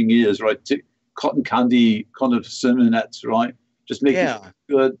 with itching ears, right? Cotton candy kind of sermonettes, right? Just make it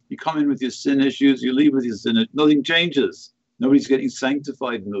good. You come in with your sin issues, you leave with your sin. Nothing changes. Nobody's getting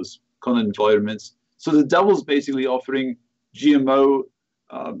sanctified in those kind of environments. So the devil's basically offering GMO,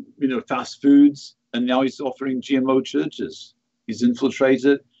 fast foods, and now he's offering GMO churches. He's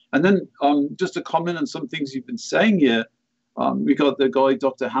infiltrated. And then just to comment on some things you've been saying here, we got the guy,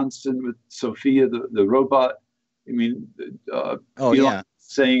 Dr. Hansen, with Sophia, the robot. I mean,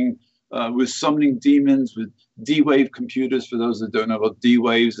 saying we're summoning demons with D-Wave computers. For those that don't know about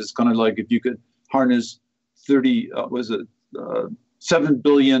D-Waves, it's kind of like if you could harness 7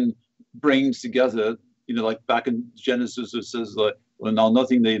 billion brains together, like back in Genesis, it says, like, well, now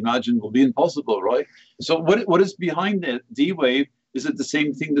nothing they imagine will be impossible, right? So what is behind it, D-Wave? Is it the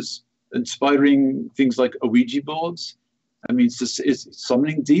same thing that's inspiring things like Ouija boards? I mean, it's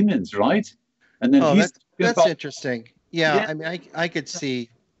summoning demons, right? And then that's interesting. Yeah, I mean, I could see.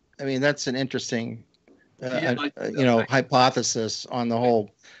 I mean, that's an interesting, hypothesis on the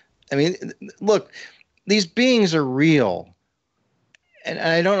whole. I mean, look, these beings are real, and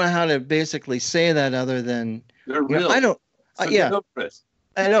I don't know how to basically say that other than they're real. I don't.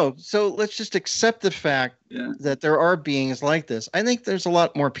 I know. So let's just accept the fact that there are beings like this. I think there's a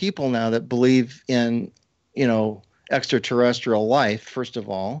lot more people now that believe in, extraterrestrial life, first of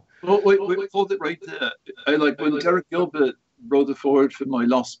all. Well, wait, hold it right there. When Derek Gilbert wrote the foreword for my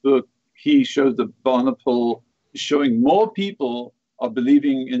last book, he showed the Barnacle showing more people are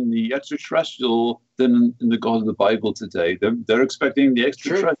believing in the extraterrestrial than in the God of the Bible today. They're expecting the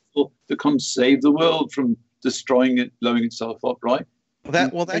extraterrestrial to come save the world from destroying it, blowing itself up, right?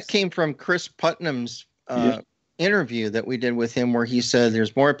 That came from Chris Putnam's interview that we did with him, where he said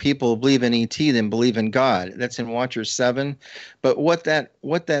there's more people who believe in ET than believe in God. That's in Watcher 7. But what that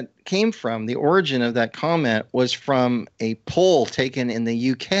came from, the origin of that comment, was from a poll taken in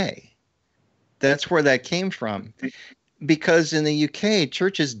the UK. That's where that came from. Because in the UK,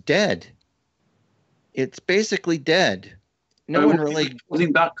 church is dead. It's basically dead. No one really.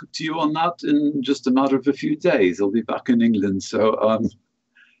 Getting back to you on that in just a matter of a few days. I'll be back in England. So,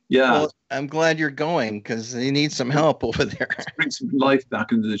 Well, I'm glad you're going because they need some help over there. Bring some life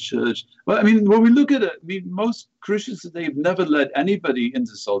back into the church. Well, I mean, when we look at it, most Christians today have never led anybody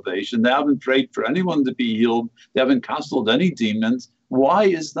into salvation. They haven't prayed for anyone to be healed. They haven't castled any demons. Why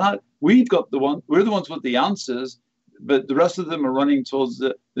is that? We're the ones with the answers, but the rest of them are running towards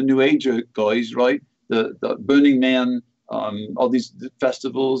the New Age guys, right? The Burning Man, all these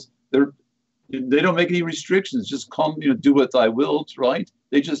festivals. They don't make any restrictions. Just come, do what I will, right?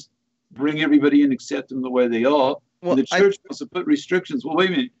 They just bring everybody in, accept them the way they are. Well, the church wants to put restrictions. Well, wait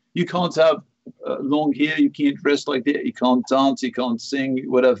a minute. You can't have long hair. You can't dress like that. You can't dance. You can't sing.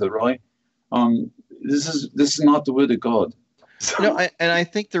 Whatever, right? This is not the word of God. So. And I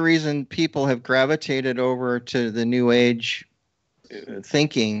think the reason people have gravitated over to the New Age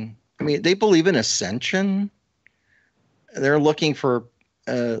thinking, they believe in ascension. They're looking for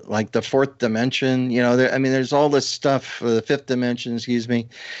like the fourth dimension. I mean, there's all this stuff. The fifth dimension, excuse me.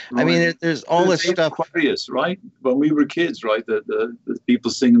 Right. I mean, there's all this Dave stuff. Aquarius, right? When we were kids, right? The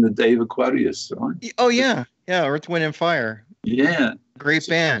people singing the Dave Aquarius, right? Oh yeah, Earth, Wind, and Fire. Yeah, great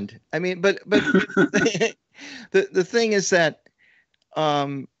band. I mean, but the thing is that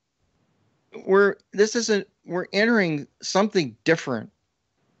we're entering something different,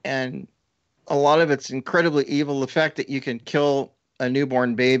 and a lot of it's incredibly evil. The fact that you can kill a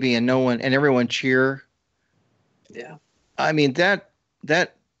newborn baby and everyone cheer. Yeah. I mean, that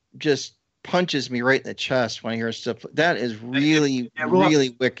just punches me right in the chest when I hear stuff. That is really,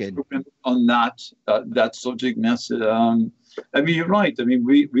 really wicked. On that subject matter, I mean, you're right. I mean,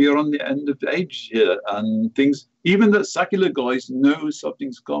 we are on the end of age here, and things. Even the secular guys know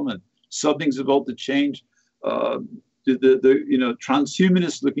something's coming. Something's about to change. The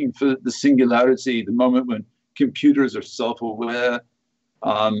transhumanists looking for the singularity, the moment when computers are self-aware.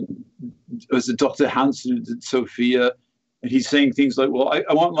 As Dr. Hansen did Sophia, and he's saying things like, "Well,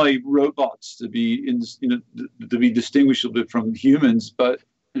 I want my robots to be to be distinguishable from humans," but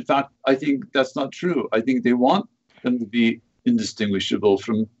in fact, I think that's not true. I think they want them to be indistinguishable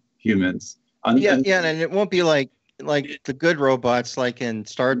from humans. And it won't be like the good robots, like in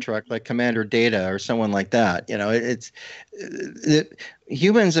Star Trek, like Commander Data or someone like that.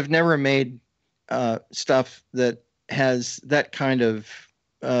 Humans have never made stuff that has that kind of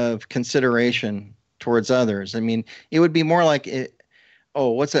consideration towards others. I mean, it would be more like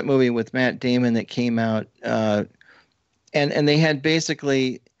what's that movie with Matt Damon that came out? And they had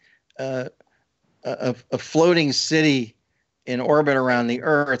basically a floating city in orbit around the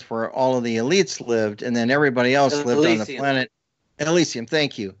Earth where all of the elites lived, and then everybody else lived on the planet Elysium.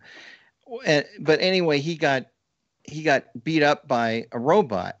 Thank you. But anyway, he got beat up by a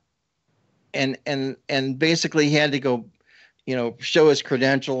robot, and basically he had to go, show his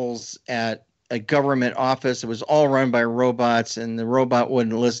credentials at a government office. It was all run by robots, and the robot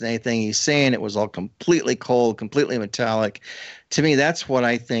wouldn't listen to anything he's saying. It was all completely cold, completely metallic. To me, that's what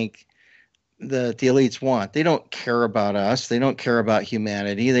I think the elites want. They don't care about us. They don't care about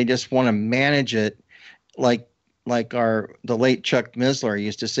humanity. They just want to manage it like the late Chuck Missler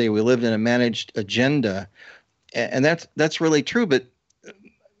used to say, we lived in a managed agenda. And that's really true. But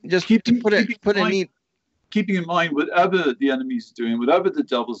just keeping in mind, whatever the enemy's doing, whatever the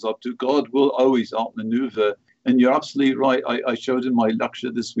devil's up to, God will always outmaneuver. And you're absolutely right. I showed in my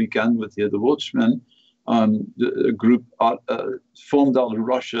lecture this weekend with the Watchmen, a group formed out of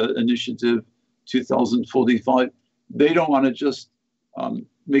Russia, Initiative 2045. They don't want to just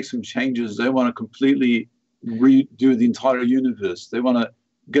make some changes. They want to completely redo the entire universe. They want to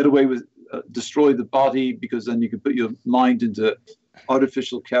get away with destroy the body, because then you can put your mind into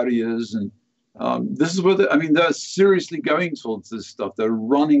artificial carriers. And this is where they're seriously going towards this stuff. They're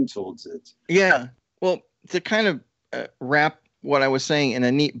running towards it. Yeah. Well, to kind of wrap what I was saying in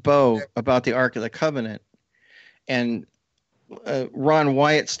a neat bow about the Ark of the Covenant, and Ron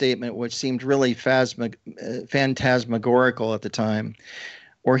Wyatt's statement, which seemed really phantasmagorical at the time,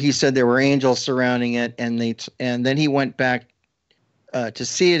 where he said there were angels surrounding it, and then he went back to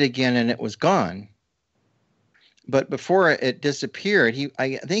see it again, and it was gone. But before it disappeared,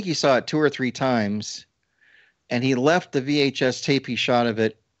 I think he saw it 2 or 3 times, and he left the VHS tape he shot of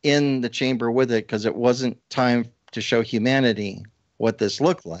it in the chamber with it because it wasn't time to show humanity what this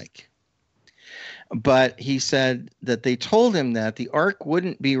looked like. But he said that they told him that the Ark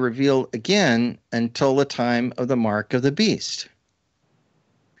wouldn't be revealed again until the time of the mark of the beast,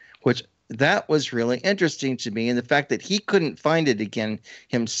 which that was really interesting to me. And the fact that he couldn't find it again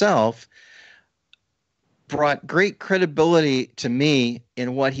himself brought great credibility to me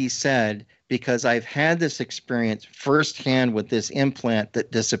in what he said, because I've had this experience firsthand with this implant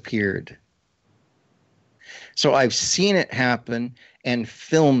that disappeared. So I've seen it happen and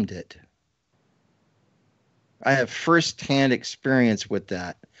filmed it. I have firsthand experience with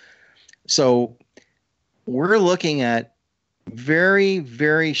that. So we're looking at very,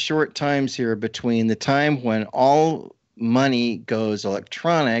 very short times here between the time when all money goes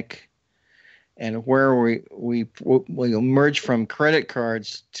electronic and where we emerge from credit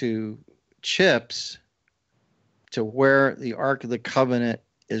cards to chips, to where the Ark of the Covenant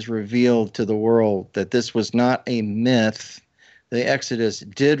is revealed to the world, that this was not a myth. The Exodus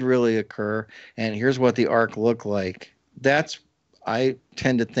did really occur, and here's what the Ark looked like. I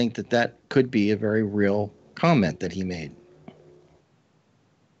tend to think that could be a very real comment that he made.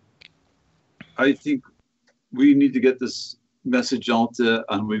 I think we need to get this message out there,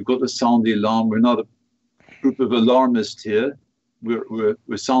 and we've got to sound the alarm. We're not a group of alarmists here. We're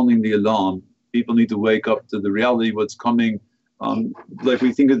sounding the alarm. People need to wake up to the reality of what's coming. Like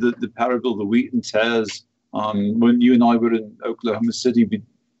we think of the parable of the wheat and tares. When you and I were in Oklahoma City,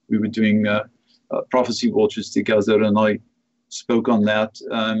 we were doing prophecy watches together, and I spoke on that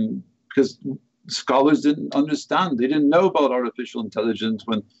because scholars didn't understand. They didn't know about artificial intelligence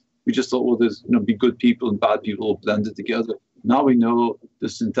when we just thought, well, there's be good people and bad people blended together. Now we know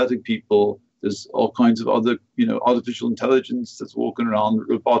there's synthetic people. There's all kinds of other, artificial intelligence that's walking around,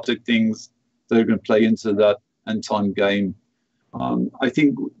 robotic things that are going to play into that end time game. I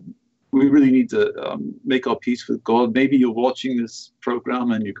think we really need to make our peace with God. Maybe you're watching this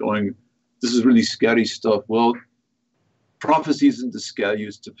program and you're going, this is really scary stuff. Well, prophecy isn't to scare you,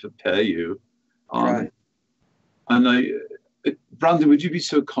 it's to prepare you. Right. And Brandon, would you be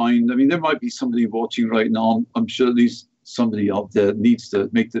so kind? I mean, there might be somebody watching right now. I'm sure at least somebody out there needs to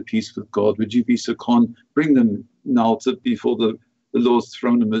make the peace with God. Would you be so kind? Bring them now before the Lord's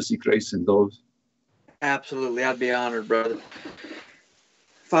throne of mercy, grace, and love. Absolutely. I'd be honored, brother.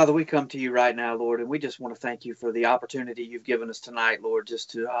 Father, we come to you right now, Lord, and we just want to thank you for the opportunity you've given us tonight, Lord,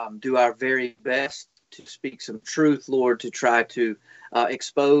 just to do our very best to speak some truth, Lord, to try to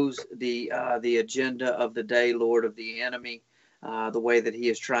expose the agenda of the day, Lord, of the enemy, the way that he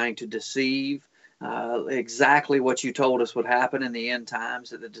is trying to deceive, exactly what you told us would happen in the end times,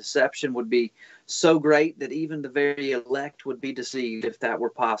 that the deception would be so great that even the very elect would be deceived if that were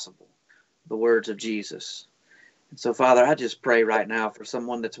possible. The words of Jesus. And so, Father, I just pray right now for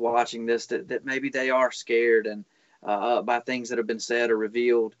someone that's watching this that maybe they are scared and by things that have been said or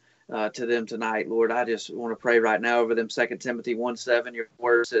revealed to them tonight. Lord, I just want to pray right now over them. 2 Timothy 1:7, your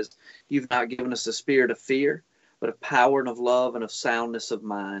word says, you've not given us a spirit of fear, but of power and of love and of soundness of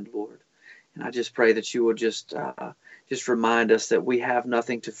mind, Lord. And I just pray that you will just remind us that we have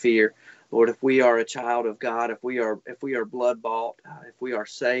nothing to fear. Lord, if we are a child of God, if we are blood bought, if we are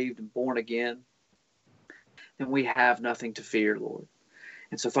saved and born again, then we have nothing to fear, Lord.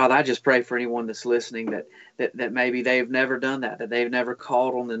 And so, Father, I just pray for anyone that's listening that maybe they've never done that they've never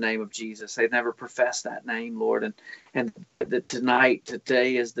called on the name of Jesus. They've never professed that name, Lord. And that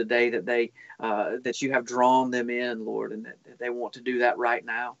today is the day that that you have drawn them in, Lord, and that they want to do that right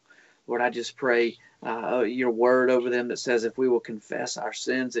now. Lord, I just pray your word over them that says if we will confess our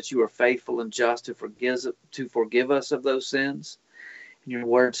sins, that you are faithful and just to forgive us of those sins. And your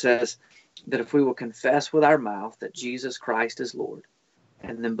word says that if we will confess with our mouth that Jesus Christ is Lord,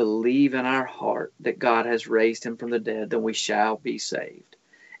 and then believe in our heart that God has raised him from the dead, then we shall be saved.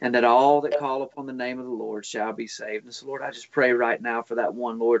 And that all that call upon the name of the Lord shall be saved. And so, Lord, I just pray right now for that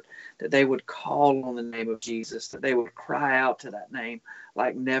one, Lord, that they would call on the name of Jesus, that they would cry out to that name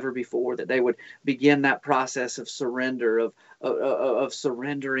like never before, that they would begin that process of surrender, of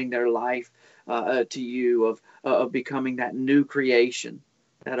surrendering their life to you, of becoming that new creation.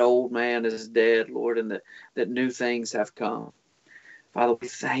 That old man is dead, Lord, and that new things have come. Father, we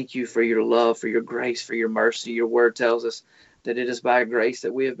thank you for your love, for your grace, for your mercy. Your word tells us that it is by grace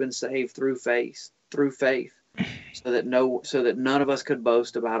that we have been saved through faith, so that none of us could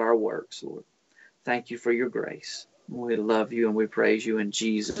boast about our works, Lord. Thank you for your grace. We love you and we praise you in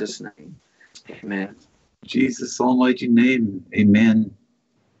Jesus' name. Amen. Jesus' almighty name, amen.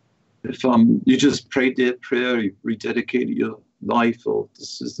 If you just prayed that prayer, you rededicated your life, or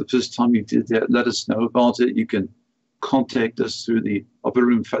this is the first time you did that, let us know about it. You can contact us through the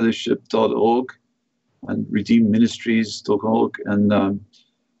upperroomfellowship.org and redeemedministries.org. And,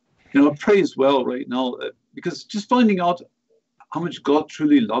 I pray as well right now, because just finding out how much God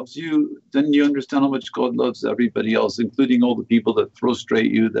truly loves you, then you understand how much God loves everybody else, including all the people that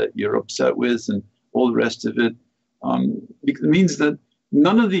frustrate you, that you're upset with, and all the rest of it. It means that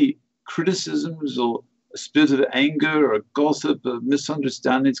none of the criticisms or a spirit of anger or gossip or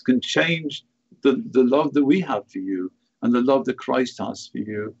misunderstandings can change the love that we have for you and the love that Christ has for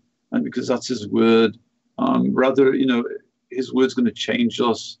you. And because that's his word, his word's going to change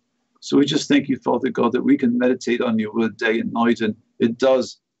us. So we just thank you, Father God, that we can meditate on your word day and night, and it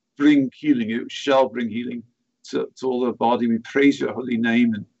does bring healing. It shall bring healing to all our body. We praise your holy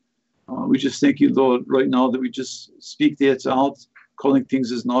name. And we just thank you, Lord, right now that we just speak that out, calling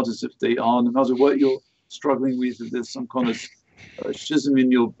things as not as if they are. No matter what you're struggling with, if there's some kind of schism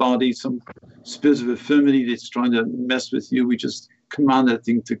in your body, some spirit of infirmity that's trying to mess with you, we just command that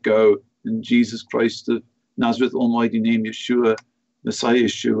thing to go in Jesus Christ of Nazareth, almighty name, Yeshua, Messiah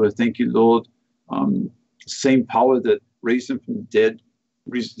Yeshua. Thank you, Lord. Same power that raised him from the dead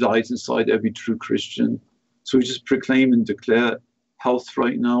resides inside every true Christian. So we just proclaim and declare health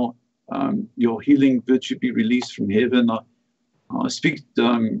right now. Your healing virtue be released from heaven. I speak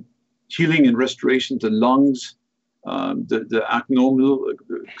healing and restoration to lungs, the act normal,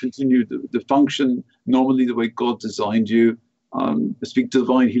 continue the function normally the way God designed you. I speak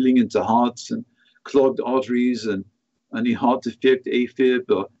divine healing into hearts and clogged arteries and any heart defect, AFib,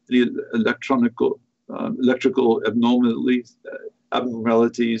 or any electrical abnormalities.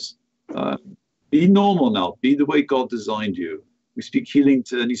 Be normal now. Be the way God designed you. We speak healing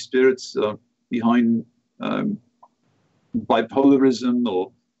to any spirits behind bipolarism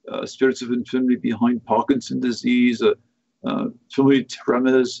or spirits of infirmity behind Parkinson's disease, familiar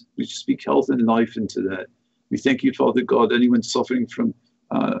tremors. We speak health and life into that. We thank you, Father God, anyone suffering from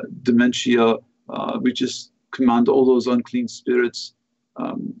dementia, we just command all those unclean spirits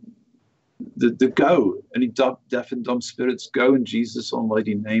to go. Any deaf and dumb spirits, go in Jesus'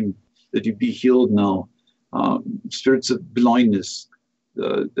 almighty name, that you be healed now. Spirits of blindness,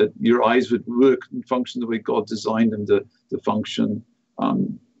 that your eyes would work and function the way God designed them to function.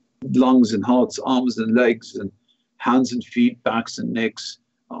 Lungs and hearts, arms and legs, and hands and feet, backs and necks,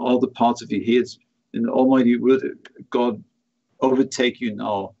 all the parts of your heads. In the almighty word, God, overtake you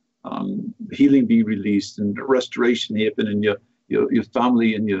now. Healing be released and restoration happen in your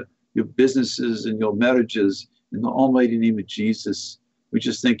family and your businesses and your marriages. In the almighty name of Jesus, we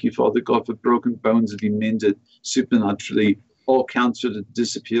just thank you, Father God, for broken bones to be mended supernaturally, all cancer to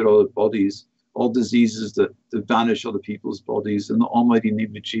disappear out of the bodies, all diseases to vanish out of people's bodies. In the almighty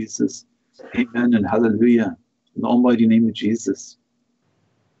name of Jesus, amen and hallelujah. In the almighty name of Jesus.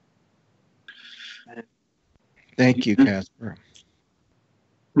 Thank you, Caspar.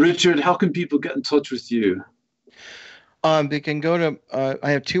 Richard, how can people get in touch with you? They can go to,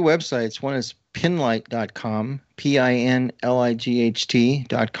 I have two websites. One is pinlight.com,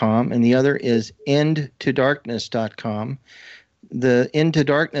 pinlight.com, and the other is endtodarkness.com. The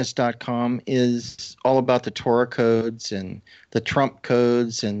endtodarkness.com is all about the Torah codes and the Trump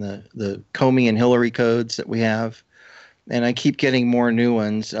codes and the Comey and Hillary codes that we have. And I keep getting more new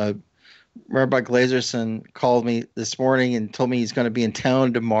ones. Rabbi Glazerson called me this morning and told me he's going to be in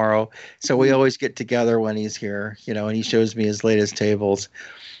town tomorrow. So we always get together when he's here, and he shows me his latest tables.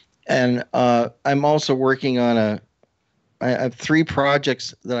 And I'm also working on I have 3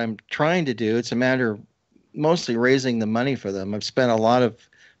 projects that I'm trying to do. It's a matter of mostly raising the money for them. I've spent a lot of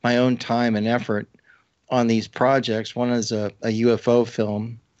my own time and effort on these projects. One is a UFO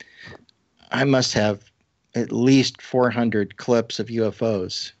film. I must have at least 400 clips of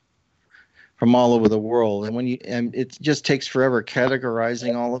UFOs from all over the world. And it just takes forever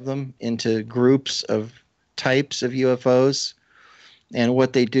categorizing all of them into groups of types of UFOs and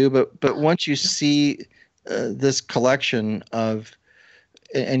what they do. But once you see this collection of,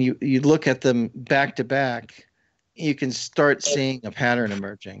 and you look at them back to back, you can start seeing a pattern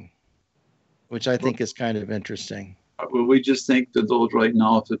emerging, which I think is kind of interesting. Well, we just thank the Lord right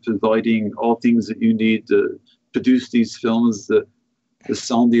now for providing all things that you need to produce these films, the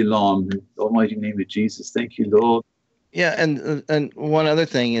sound the alarm, in the almighty name of Jesus. Thank you, Lord. Yeah, and one other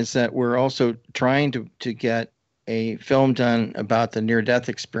thing is that we're also trying to get a film done about the near-death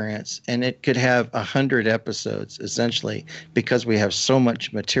experience, and it could have 100 episodes, essentially, because we have so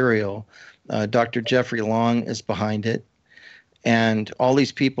much material. Dr. Jeffrey Long is behind it, and all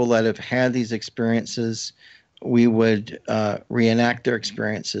these people that have had these experiences, we would reenact their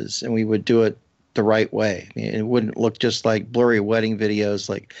experiences, and we would do it the right way. I mean, it wouldn't look just like blurry wedding videos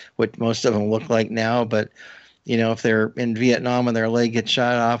like what most of them look like now, but if they're in Vietnam and their leg gets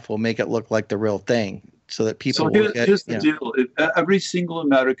shot off, we'll make it look like the real thing so that people will get. Here's the deal. If every single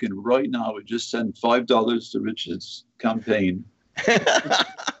American right now would just send $5 to Richard's campaign,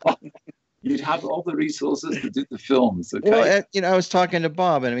 you'd have all the resources to do the films. Okay? Well, I was talking to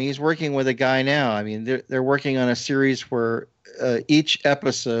Bob, and he's working with a guy now. I mean, they're working on a series where each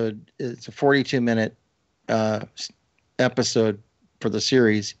episode is a 42-minute episode for the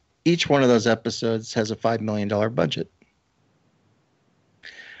series. Each one of those episodes has a $5 million budget.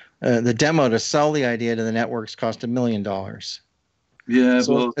 The demo to sell the idea to the networks cost $1 million. Yeah,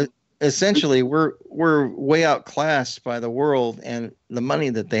 so essentially, we're way outclassed by the world and the money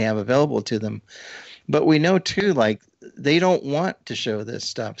that they have available to them. But we know too, they don't want to show this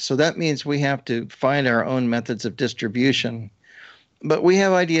stuff. So that means we have to find our own methods of distribution. But we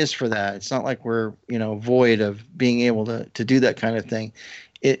have ideas for that. It's not like we're void of being able to do that kind of thing.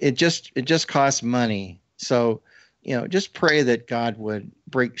 It just costs money. So just pray that God would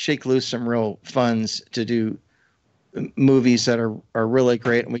shake loose some real funds to do movies that are really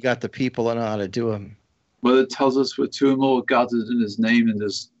great, and we got the people that know how to do them. Well, it tells us we're 2 or more gathered in his name, and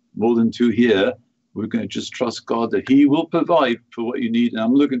there's more than 2 here. We're going to just trust God that he will provide for what you need. And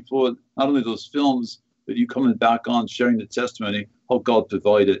I'm looking forward not only those films, but you coming back on, sharing the testimony, how God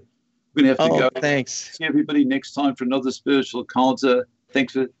provided. We're going to have to go. Thanks. See everybody next time for another spiritual encounter.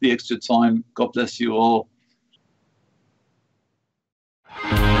 Thanks for the extra time. God bless you all.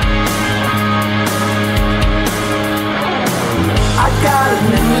 I got a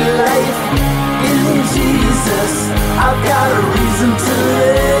new life in Jesus. I've got a reason to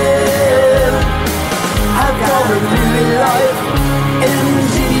live. I've got a new life in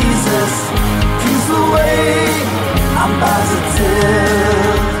Jesus. He's the way, I'm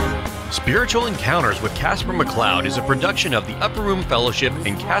positive. Spiritual Encounters with Caspar McCloud is a production of the Upper Room Fellowship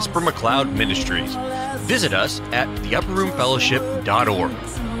and Caspar McCloud Ministries. Visit us at theupperroomfellowship.org.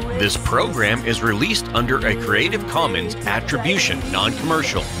 This program is released under a Creative Commons Attribution,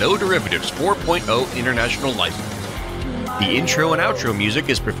 Non-Commercial, No Derivatives 4.0 International License. The intro and outro music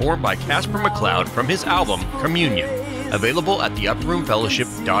is performed by Caspar McCloud from his album Communion, available at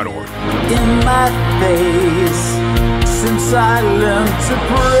theupperroomfellowship.org. In my face, since I learned to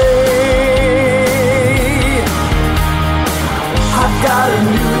pray,